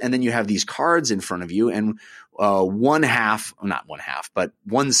roles, and then you have these cards in front of you. And one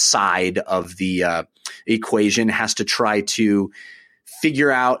side of the equation has to try to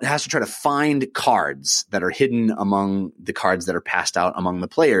find cards that are hidden among the cards that are passed out among the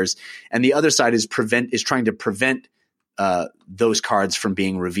players. And the other side is trying to prevent those cards from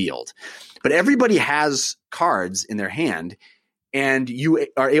being revealed. But everybody has cards in their hand, and you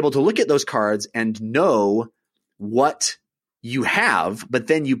are able to look at those cards and know what you have, but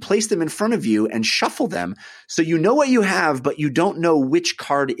then you place them in front of you and shuffle them. So you know what you have, but you don't know which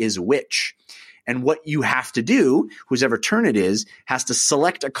card is which. And what you have to do, whoever turn it is, has to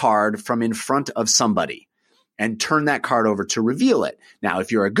select a card from in front of somebody and turn that card over to reveal it. Now,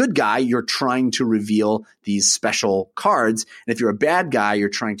 if you're a good guy, you're trying to reveal these special cards. And if you're a bad guy, you're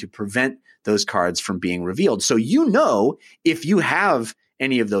trying to prevent those cards from being revealed. So if you have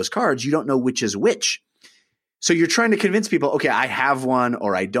any of those cards, you don't know which is which. So you're trying to convince people, okay, I have one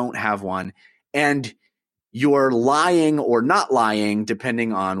or I don't have one. And you're lying or not lying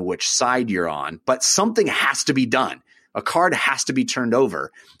depending on which side you're on, but something has to be done. A card has to be turned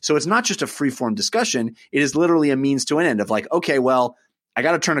over. So it's not just a free-form discussion. It is literally a means to an end of like, okay, well, I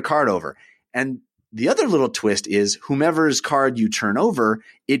got to turn a card over. And the other little twist is whomever's card you turn over,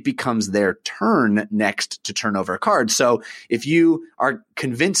 it becomes their turn next to turn over a card. So if you are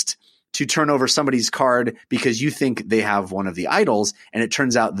convinced to turn over somebody's card because you think they have one of the idols, and it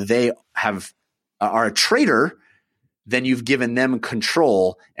turns out they are a traitor, then you've given them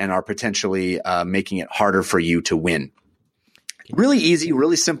control and are potentially making it harder for you to win. Really easy,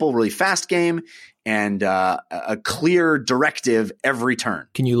 really simple, really fast game, and a clear directive every turn.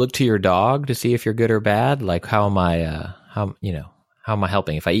 Can you look to your dog to see if you're good or bad? Like, how am I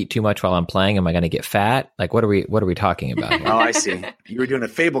helping? If I eat too much while I'm playing, am I going to get fat? Like, what are we talking about here? Oh, I see. You were doing a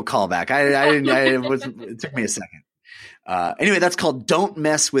Fable callback. It took me a second. Anyway, that's called Don't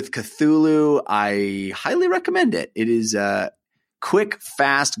Mess with Cthulhu. I highly recommend it. It is a quick,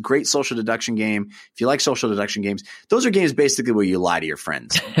 fast, great social deduction game. If you like social deduction games, those are games basically where you lie to your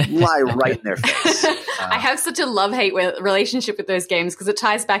friends. Lie right in their face. I have such a love-hate relationship with those games because it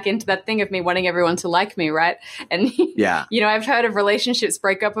ties back into that thing of me wanting everyone to like me, right? And, yeah, I've heard of relationships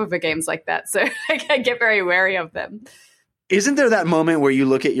break up over games like that, so I get very wary of them. Isn't there that moment where you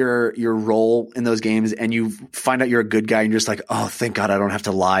look at your role in those games and you find out you're a good guy and you're just like, oh, thank God I don't have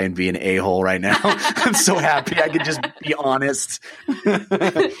to lie and be an a-hole right now. I'm so happy I could just be honest.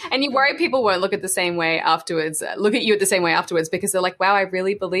 And you worry people won't look at you the same way afterwards because they're like, wow, I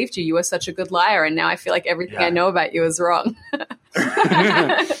really believed you. You were such a good liar. And now I feel like everything I know about you is wrong.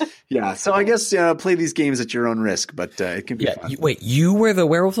 Yeah, so I guess play these games at your own risk, but it can be fun. Wait, you were the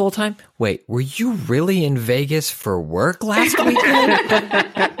werewolf the whole time? Wait, were you really in Vegas for work last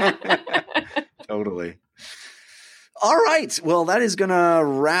weekend? Totally. All right, well, that is going to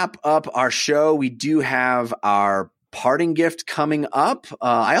wrap up our show. We do have our parting gift coming up.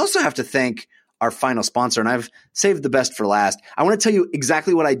 I also have to thank our final sponsor, and I've saved the best for last. I want to tell you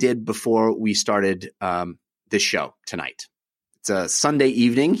exactly what I did before we started this show tonight. It's a Sunday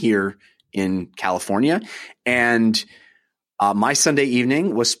evening here in California, and my Sunday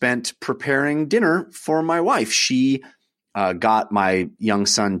evening was spent preparing dinner for my wife. She got my young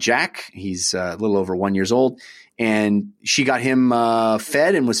son, Jack. He's a little over 1 year old, and she got him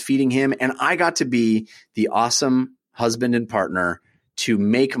fed and was feeding him, and I got to be the awesome husband and partner to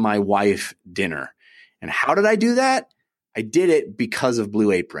make my wife dinner. And how did I do that? I did it because of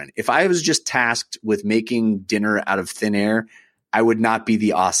Blue Apron. If I was just tasked with making dinner out of thin air, I would not be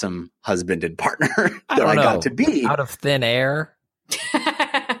the awesome husband and partner that I got to be. Out of thin air?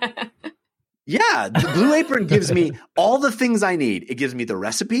 Yeah, the Blue Apron gives me all the things I need. It gives me the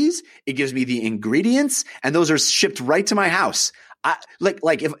recipes, it gives me the ingredients, and those are shipped right to my house.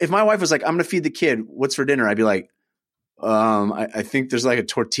 If my wife was like, I'm going to feed the kid, what's for dinner? I'd be like, I think there's like a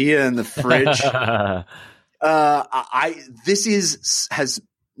tortilla in the fridge. This has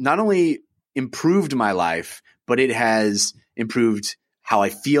not only improved my life, but it has improved how I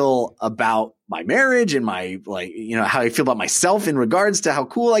feel about my marriage and my, how I feel about myself in regards to how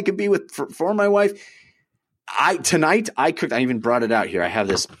cool I could be for my wife. Tonight I cooked. I even brought it out here. I have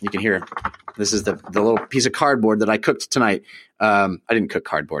this. You can hear it. This is the little piece of cardboard that I cooked tonight. I didn't cook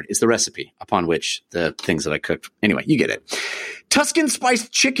cardboard. It's the recipe upon which the things that I cooked. Anyway, you get it. Tuscan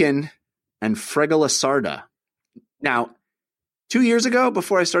spiced chicken and fregola sarda. Now, 2 years ago,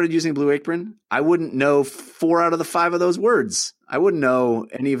 before I started using Blue Apron, I wouldn't know 4 out of the 5 of those words. I wouldn't know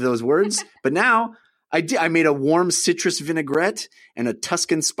any of those words. But now I did. I made a warm citrus vinaigrette and a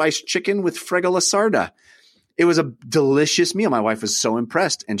Tuscan spiced chicken with fregola sarda. It was a delicious meal. My wife was so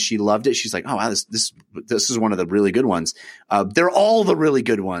impressed, and she loved it. She's like, "Oh wow, this is one of the really good ones." They're all the really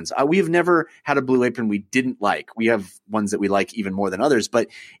good ones. We have never had a Blue Apron we didn't like. We have ones that we like even more than others, but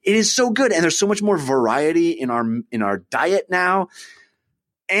it is so good, and there's so much more variety in our diet now.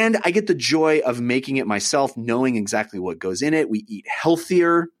 And I get the joy of making it myself, knowing exactly what goes in it. We eat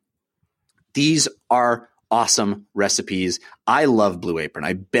healthier. These are awesome recipes. I love Blue Apron.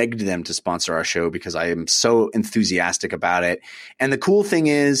 I begged them to sponsor our show because I am so enthusiastic about it. And the cool thing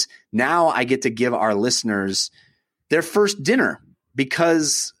is now I get to give our listeners their first dinner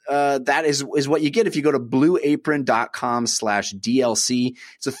because that is what you get if you go to blueapron.com/DLC.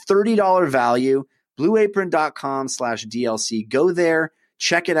 It's a $30 value, blueapron.com/DLC. Go there,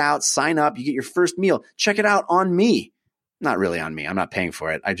 check it out, sign up. You get your first meal. Check it out on me. Not really on me. I'm not paying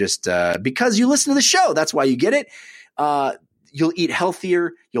for it. I just, because you listen to the show, that's why you get it. You'll eat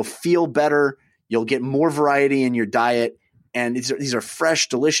healthier. You'll feel better. You'll get more variety in your diet. And these are fresh,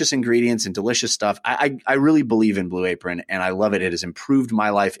 delicious ingredients and delicious stuff. I really believe in Blue Apron, and I love it. It has improved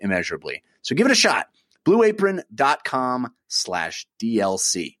my life immeasurably. So give it a shot.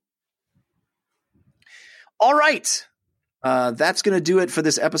 blueapron.com/DLC. All right. That's going to do it for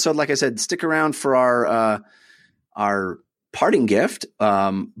this episode. Like I said, stick around for our parting gift.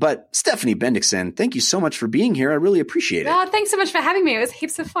 But Stephanie Bendixson, thank you so much for being here. I really appreciate it. Oh, thanks so much for having me. It was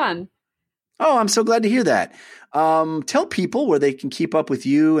heaps of fun. Oh, I'm so glad to hear that. Tell people where they can keep up with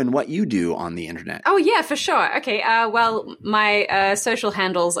you and what you do on the internet. Oh, yeah, for sure. Okay. Well, my social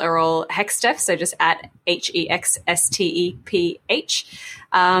handles are all Hexsteph, so just at HEXSTEPH.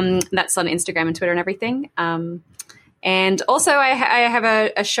 That's on Instagram and Twitter and everything. And also, I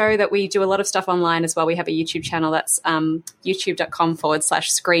have a show that we do a lot of stuff online as well. We have a YouTube channel that's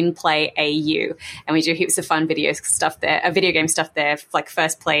youtube.com/screenplayau. And we do heaps of fun video game stuff there, like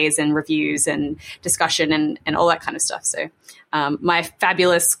first plays and reviews and discussion and all that kind of stuff. So my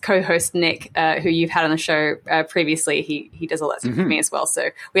fabulous co-host, Nick, who you've had on the show previously, he does all that stuff with me as well. So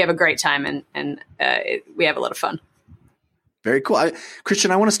we have a great time and we have a lot of fun. Very cool.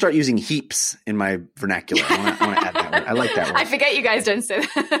 Christian, I want to start using heaps in my vernacular. I want to add that word. I like that word. I forget you guys don't say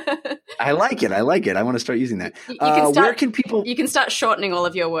that. I like it. I want to start using that. Where can people... You can start shortening all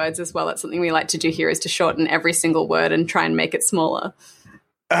of your words as well. That's something we like to do here, is to shorten every single word and try and make it smaller.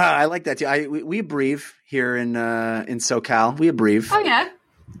 I like that too. We abbreviate here in SoCal. We abbreviate. Oh, yeah.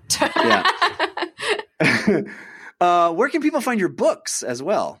 Yeah. Where can people find your books as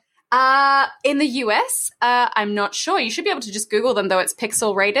well? In the US, I'm not sure. You should be able to just Google them, though. It's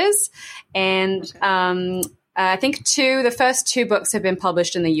Pixel Raiders. And I think the first two books have been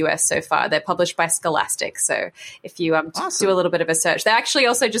published in the US so far. They're published by Scholastic. So if you awesome. do a little bit of a search, they actually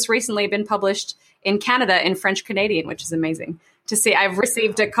also just recently been published in Canada in French Canadian, which is amazing to see. I've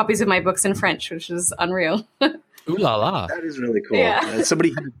received copies of my books in French, which is unreal. Ooh la la. That is really cool. Yeah.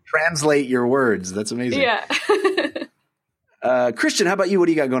 Somebody can translate your words. That's amazing. Yeah. Christian, how about you? What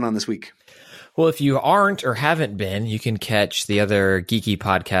do you got going on this week? Well, if you aren't or haven't been, you can catch the other geeky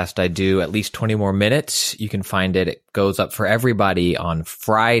podcast I do, At Least 20 More Minutes. You can find it. It goes up for everybody on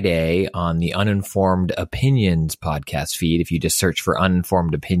Friday on the Uninformed Opinions podcast feed. If you just search for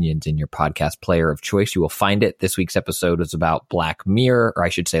Uninformed Opinions in your podcast player of choice, you will find it. This week's episode was about Black Mirror, or I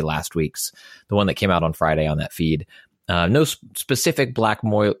should say last week's, the one that came out on Friday on that feed. No specific Black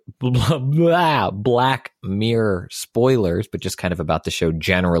Mirror spoilers, but just kind of about the show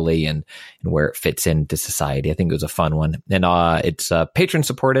generally and where it fits into society. I think it was a fun one. And it's patron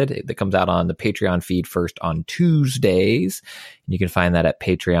supported. That comes out on the Patreon feed first on Tuesdays. And you can find that at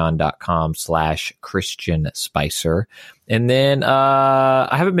patreon.com/Christian Spicer. And then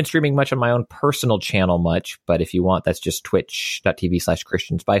I haven't been streaming much on my own personal channel much, but if you want, that's just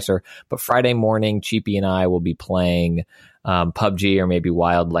twitch.tv/Christian Spicer. But Friday morning, Cheapy and I will be playing PUBG or maybe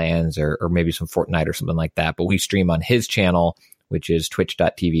Wildlands or maybe some Fortnite or something like that. But we stream on his channel, which is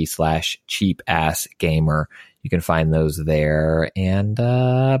twitch.tv/cheapassgamer. You can find those there. And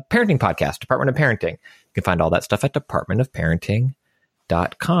parenting podcast, Department of Parenting. You can find all that stuff at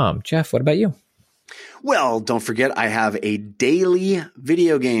departmentofparenting.com. Jeff, what about you? Well, don't forget, I have a daily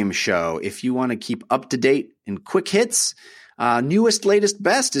video game show. If you want to keep up to date in quick hits, newest, latest,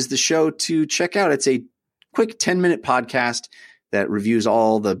 best is the show to check out. It's a quick 10-minute podcast that reviews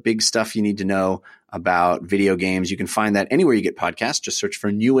all the big stuff you need to know about video games. You can find that anywhere you get podcasts. Just search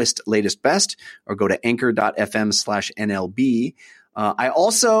for newest, latest, best, or go to anchor.fm/NLB. I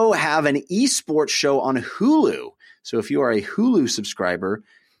also have an esports show on Hulu. So if you are a Hulu subscriber,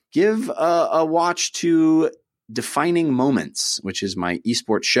 give a watch to Defining Moments, which is my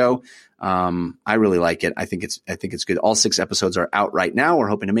esports show. I really like it. I think it's good. All 6 episodes are out right now. We're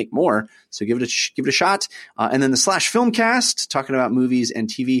hoping to make more, so give it a shot. And then the Slash Filmcast, talking about movies and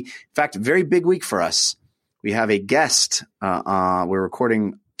TV. In fact, very big week for us. We have a guest. We're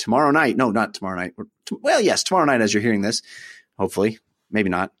recording tomorrow night. No, not tomorrow night. Yes, tomorrow night as you're hearing this. Hopefully, maybe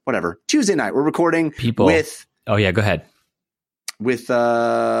not. Whatever. Tuesday night, we're recording with. Oh yeah, go ahead. With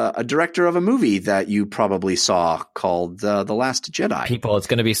a director of a movie that you probably saw called The Last Jedi. People, it's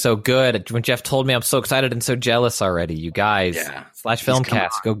going to be so good. When Jeff told me, I'm so excited and so jealous already. You guys, Slash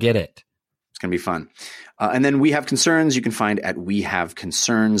Filmcast, go get it. It's going to be fun. And then We Have Concerns, you can find at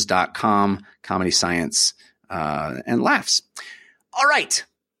wehaveconcerns.com, comedy, science, and laughs. All right.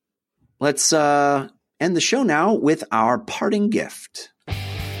 Let's end the show now with our parting gift.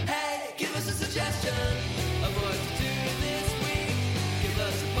 Hey, give us a suggestion of what to do this week. Give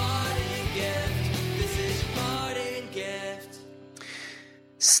us a parting gift. This is your parting gift.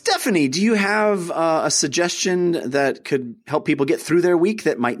 Stephanie, do you have a suggestion that could help people get through their week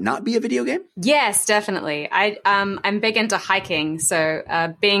that might not be a video game? Yes, definitely. I'm big into hiking.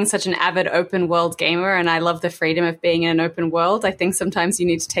 So being such an avid open world gamer, and I love the freedom of being in an open world, I think sometimes you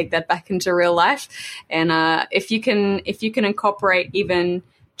need to take that back into real life. And if you can incorporate even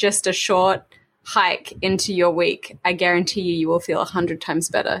just a short hike into your week, I guarantee you will feel 100 times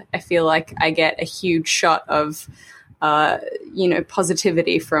better. I feel like I get a huge shot of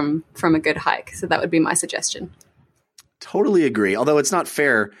positivity from a good hike. So that would be my suggestion. Totally agree. Although it's not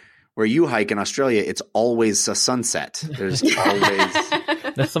fair where you hike in Australia, it's always a sunset. There's always.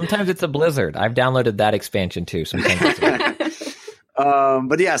 Now, sometimes it's a blizzard. I've downloaded that expansion too. Sometimes it's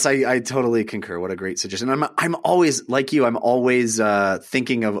But yes, I totally concur. What a great suggestion. I'm always like you. I'm always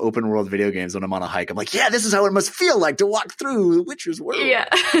thinking of open world video games when I'm on a hike. I'm like, yeah, this is how it must feel like to walk through the Witcher's world. Yeah.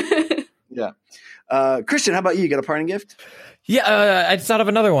 Yeah. Christian, how about you? You got a parting gift? Yeah, I just thought of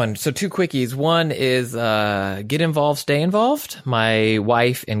another one. So 2 quickies. One is get involved, stay involved. My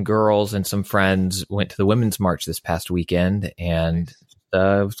wife and girls and some friends went to the Women's March this past weekend, and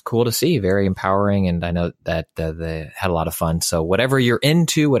it was cool to see. Very empowering, and I know that they had a lot of fun. So whatever you're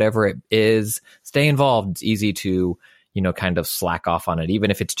into, whatever it is, stay involved. It's easy to, kind of slack off on it,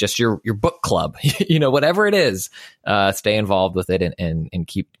 even if it's just your book club, whatever it is, stay involved with it and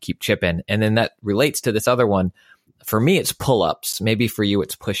keep chipping. And then that relates to this other one. For me, it's pull-ups. Maybe for you,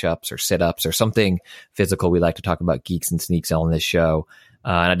 it's push-ups or sit-ups or something physical. We like to talk about geeks and sneaks on this show.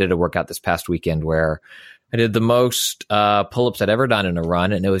 And I did a workout this past weekend where I did the most pull-ups I'd ever done in a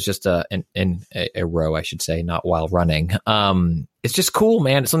run, and it was just in a row, I should say, not while running. It's just cool,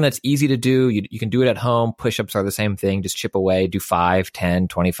 man. It's something that's easy to do. You can do it at home. Push-ups are the same thing. Just chip away, do 5, 10,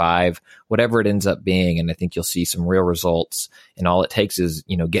 25, whatever it ends up being, and I think you'll see some real results. And all it takes is,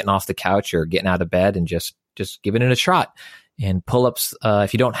 getting off the couch or getting out of bed and just giving it a shot. And pull-ups,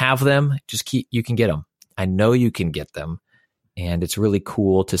 if you don't have them, you can get them. I know you can get them. And it's really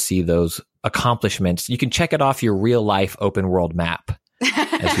cool to see those accomplishments. You can check it off your real life open world map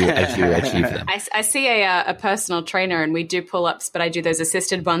as you achieve them. I see a personal trainer, and we do pull-ups, but I do those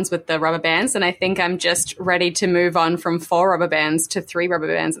assisted ones with the rubber bands. And I think I'm just ready to move on from 4 rubber bands to 3 rubber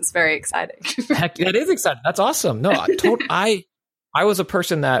bands. It's very exciting. Heck, that is exciting. That's awesome. No, I was a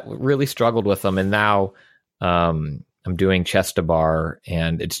person that really struggled with them, and now I'm doing chest to bar,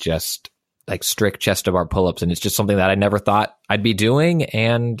 and it's just like strict chest to bar pull-ups, and it's just something that I never thought I'd be doing,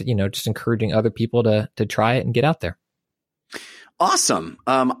 and just encouraging other people to try it and get out there. Awesome.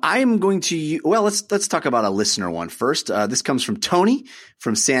 I'm going to let's talk about a listener one first. This comes from Tony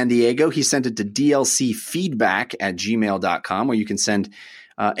from San Diego. He sent it to dlcfeedback@gmail.com, where you can send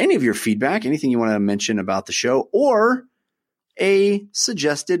any of your feedback, anything you want to mention about the show, or a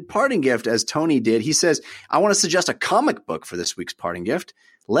suggested parting gift, as Tony did. He says, I want to suggest a comic book for this week's parting gift.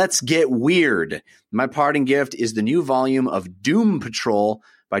 Let's get weird. My parting gift is the new volume of Doom Patrol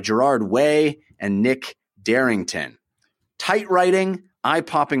by Gerard Way and Nick Darrington. Tight writing,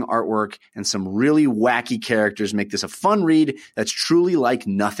 eye-popping artwork, and some really wacky characters make this a fun read that's truly like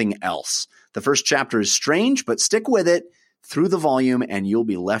nothing else. The first chapter is strange, but stick with it through the volume and you'll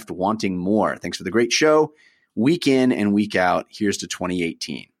be left wanting more. Thanks for the great show. Week in and week out. Here's to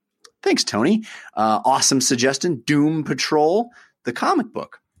 2018. Thanks, Tony. Awesome suggestion. Doom Patrol, the comic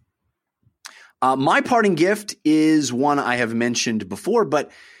book. My parting gift is one I have mentioned before,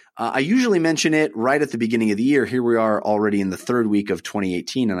 but I usually mention it right at the beginning of the year. Here we are already in the 3rd week of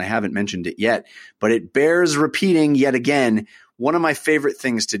 2018, and I haven't mentioned it yet, but it bears repeating yet again. One of my favorite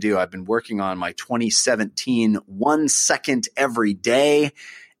things to do. I've been working on my 2017 1 second every day,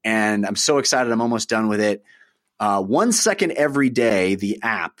 and I'm so excited. I'm almost done with it. 1 second every day, the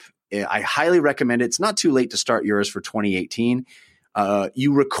app, I highly recommend it. It's not too late to start yours for 2018.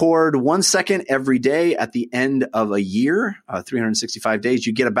 You record 1 second every day at the end of a year, 365 days.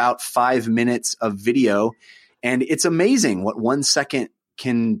 You get about 5 minutes of video, and it's amazing what 1 second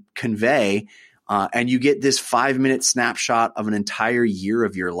can convey. And you get this 5-minute snapshot of an entire year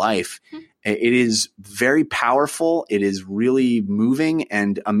of your life. It is very powerful. It is really moving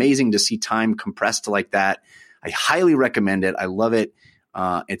and amazing to see time compressed like that. I highly recommend it. I love it.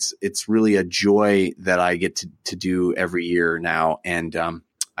 It's really a joy that I get to do every year now. And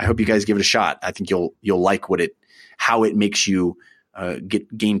I hope you guys give it a shot. I think you'll like how it makes you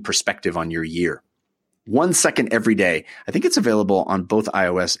gain perspective on your year. 1 second every day. I think it's available on both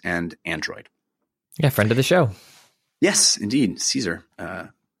iOS and Android. Yeah, friend of the show. Yes, indeed. Caesar,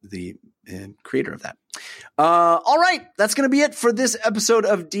 the creator of that. All right. That's going to be it for this episode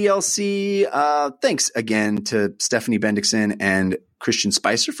of DLC. Thanks again to Stephanie Bendixson and Christian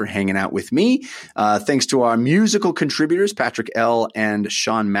Spicer for hanging out with me. Thanks to our musical contributors, Patrick L. and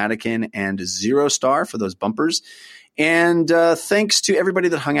Sean Madigan and Zero Star for those bumpers. And thanks to everybody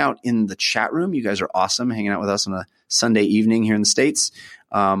that hung out in the chat room. You guys are awesome hanging out with us on a Sunday evening here in the States.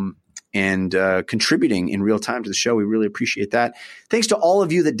 And contributing in real time to the show. We really appreciate that. Thanks to all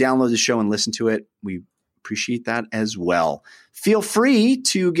of you that download the show and listen to it. We appreciate that as well. Feel free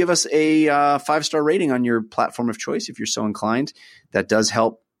to give us a 5-star rating on your platform of choice if you're so inclined. That does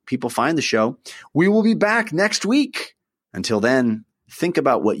help people find the show. We will be back next week. Until then, think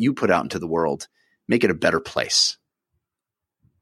about what you put out into the world. Make it a better place.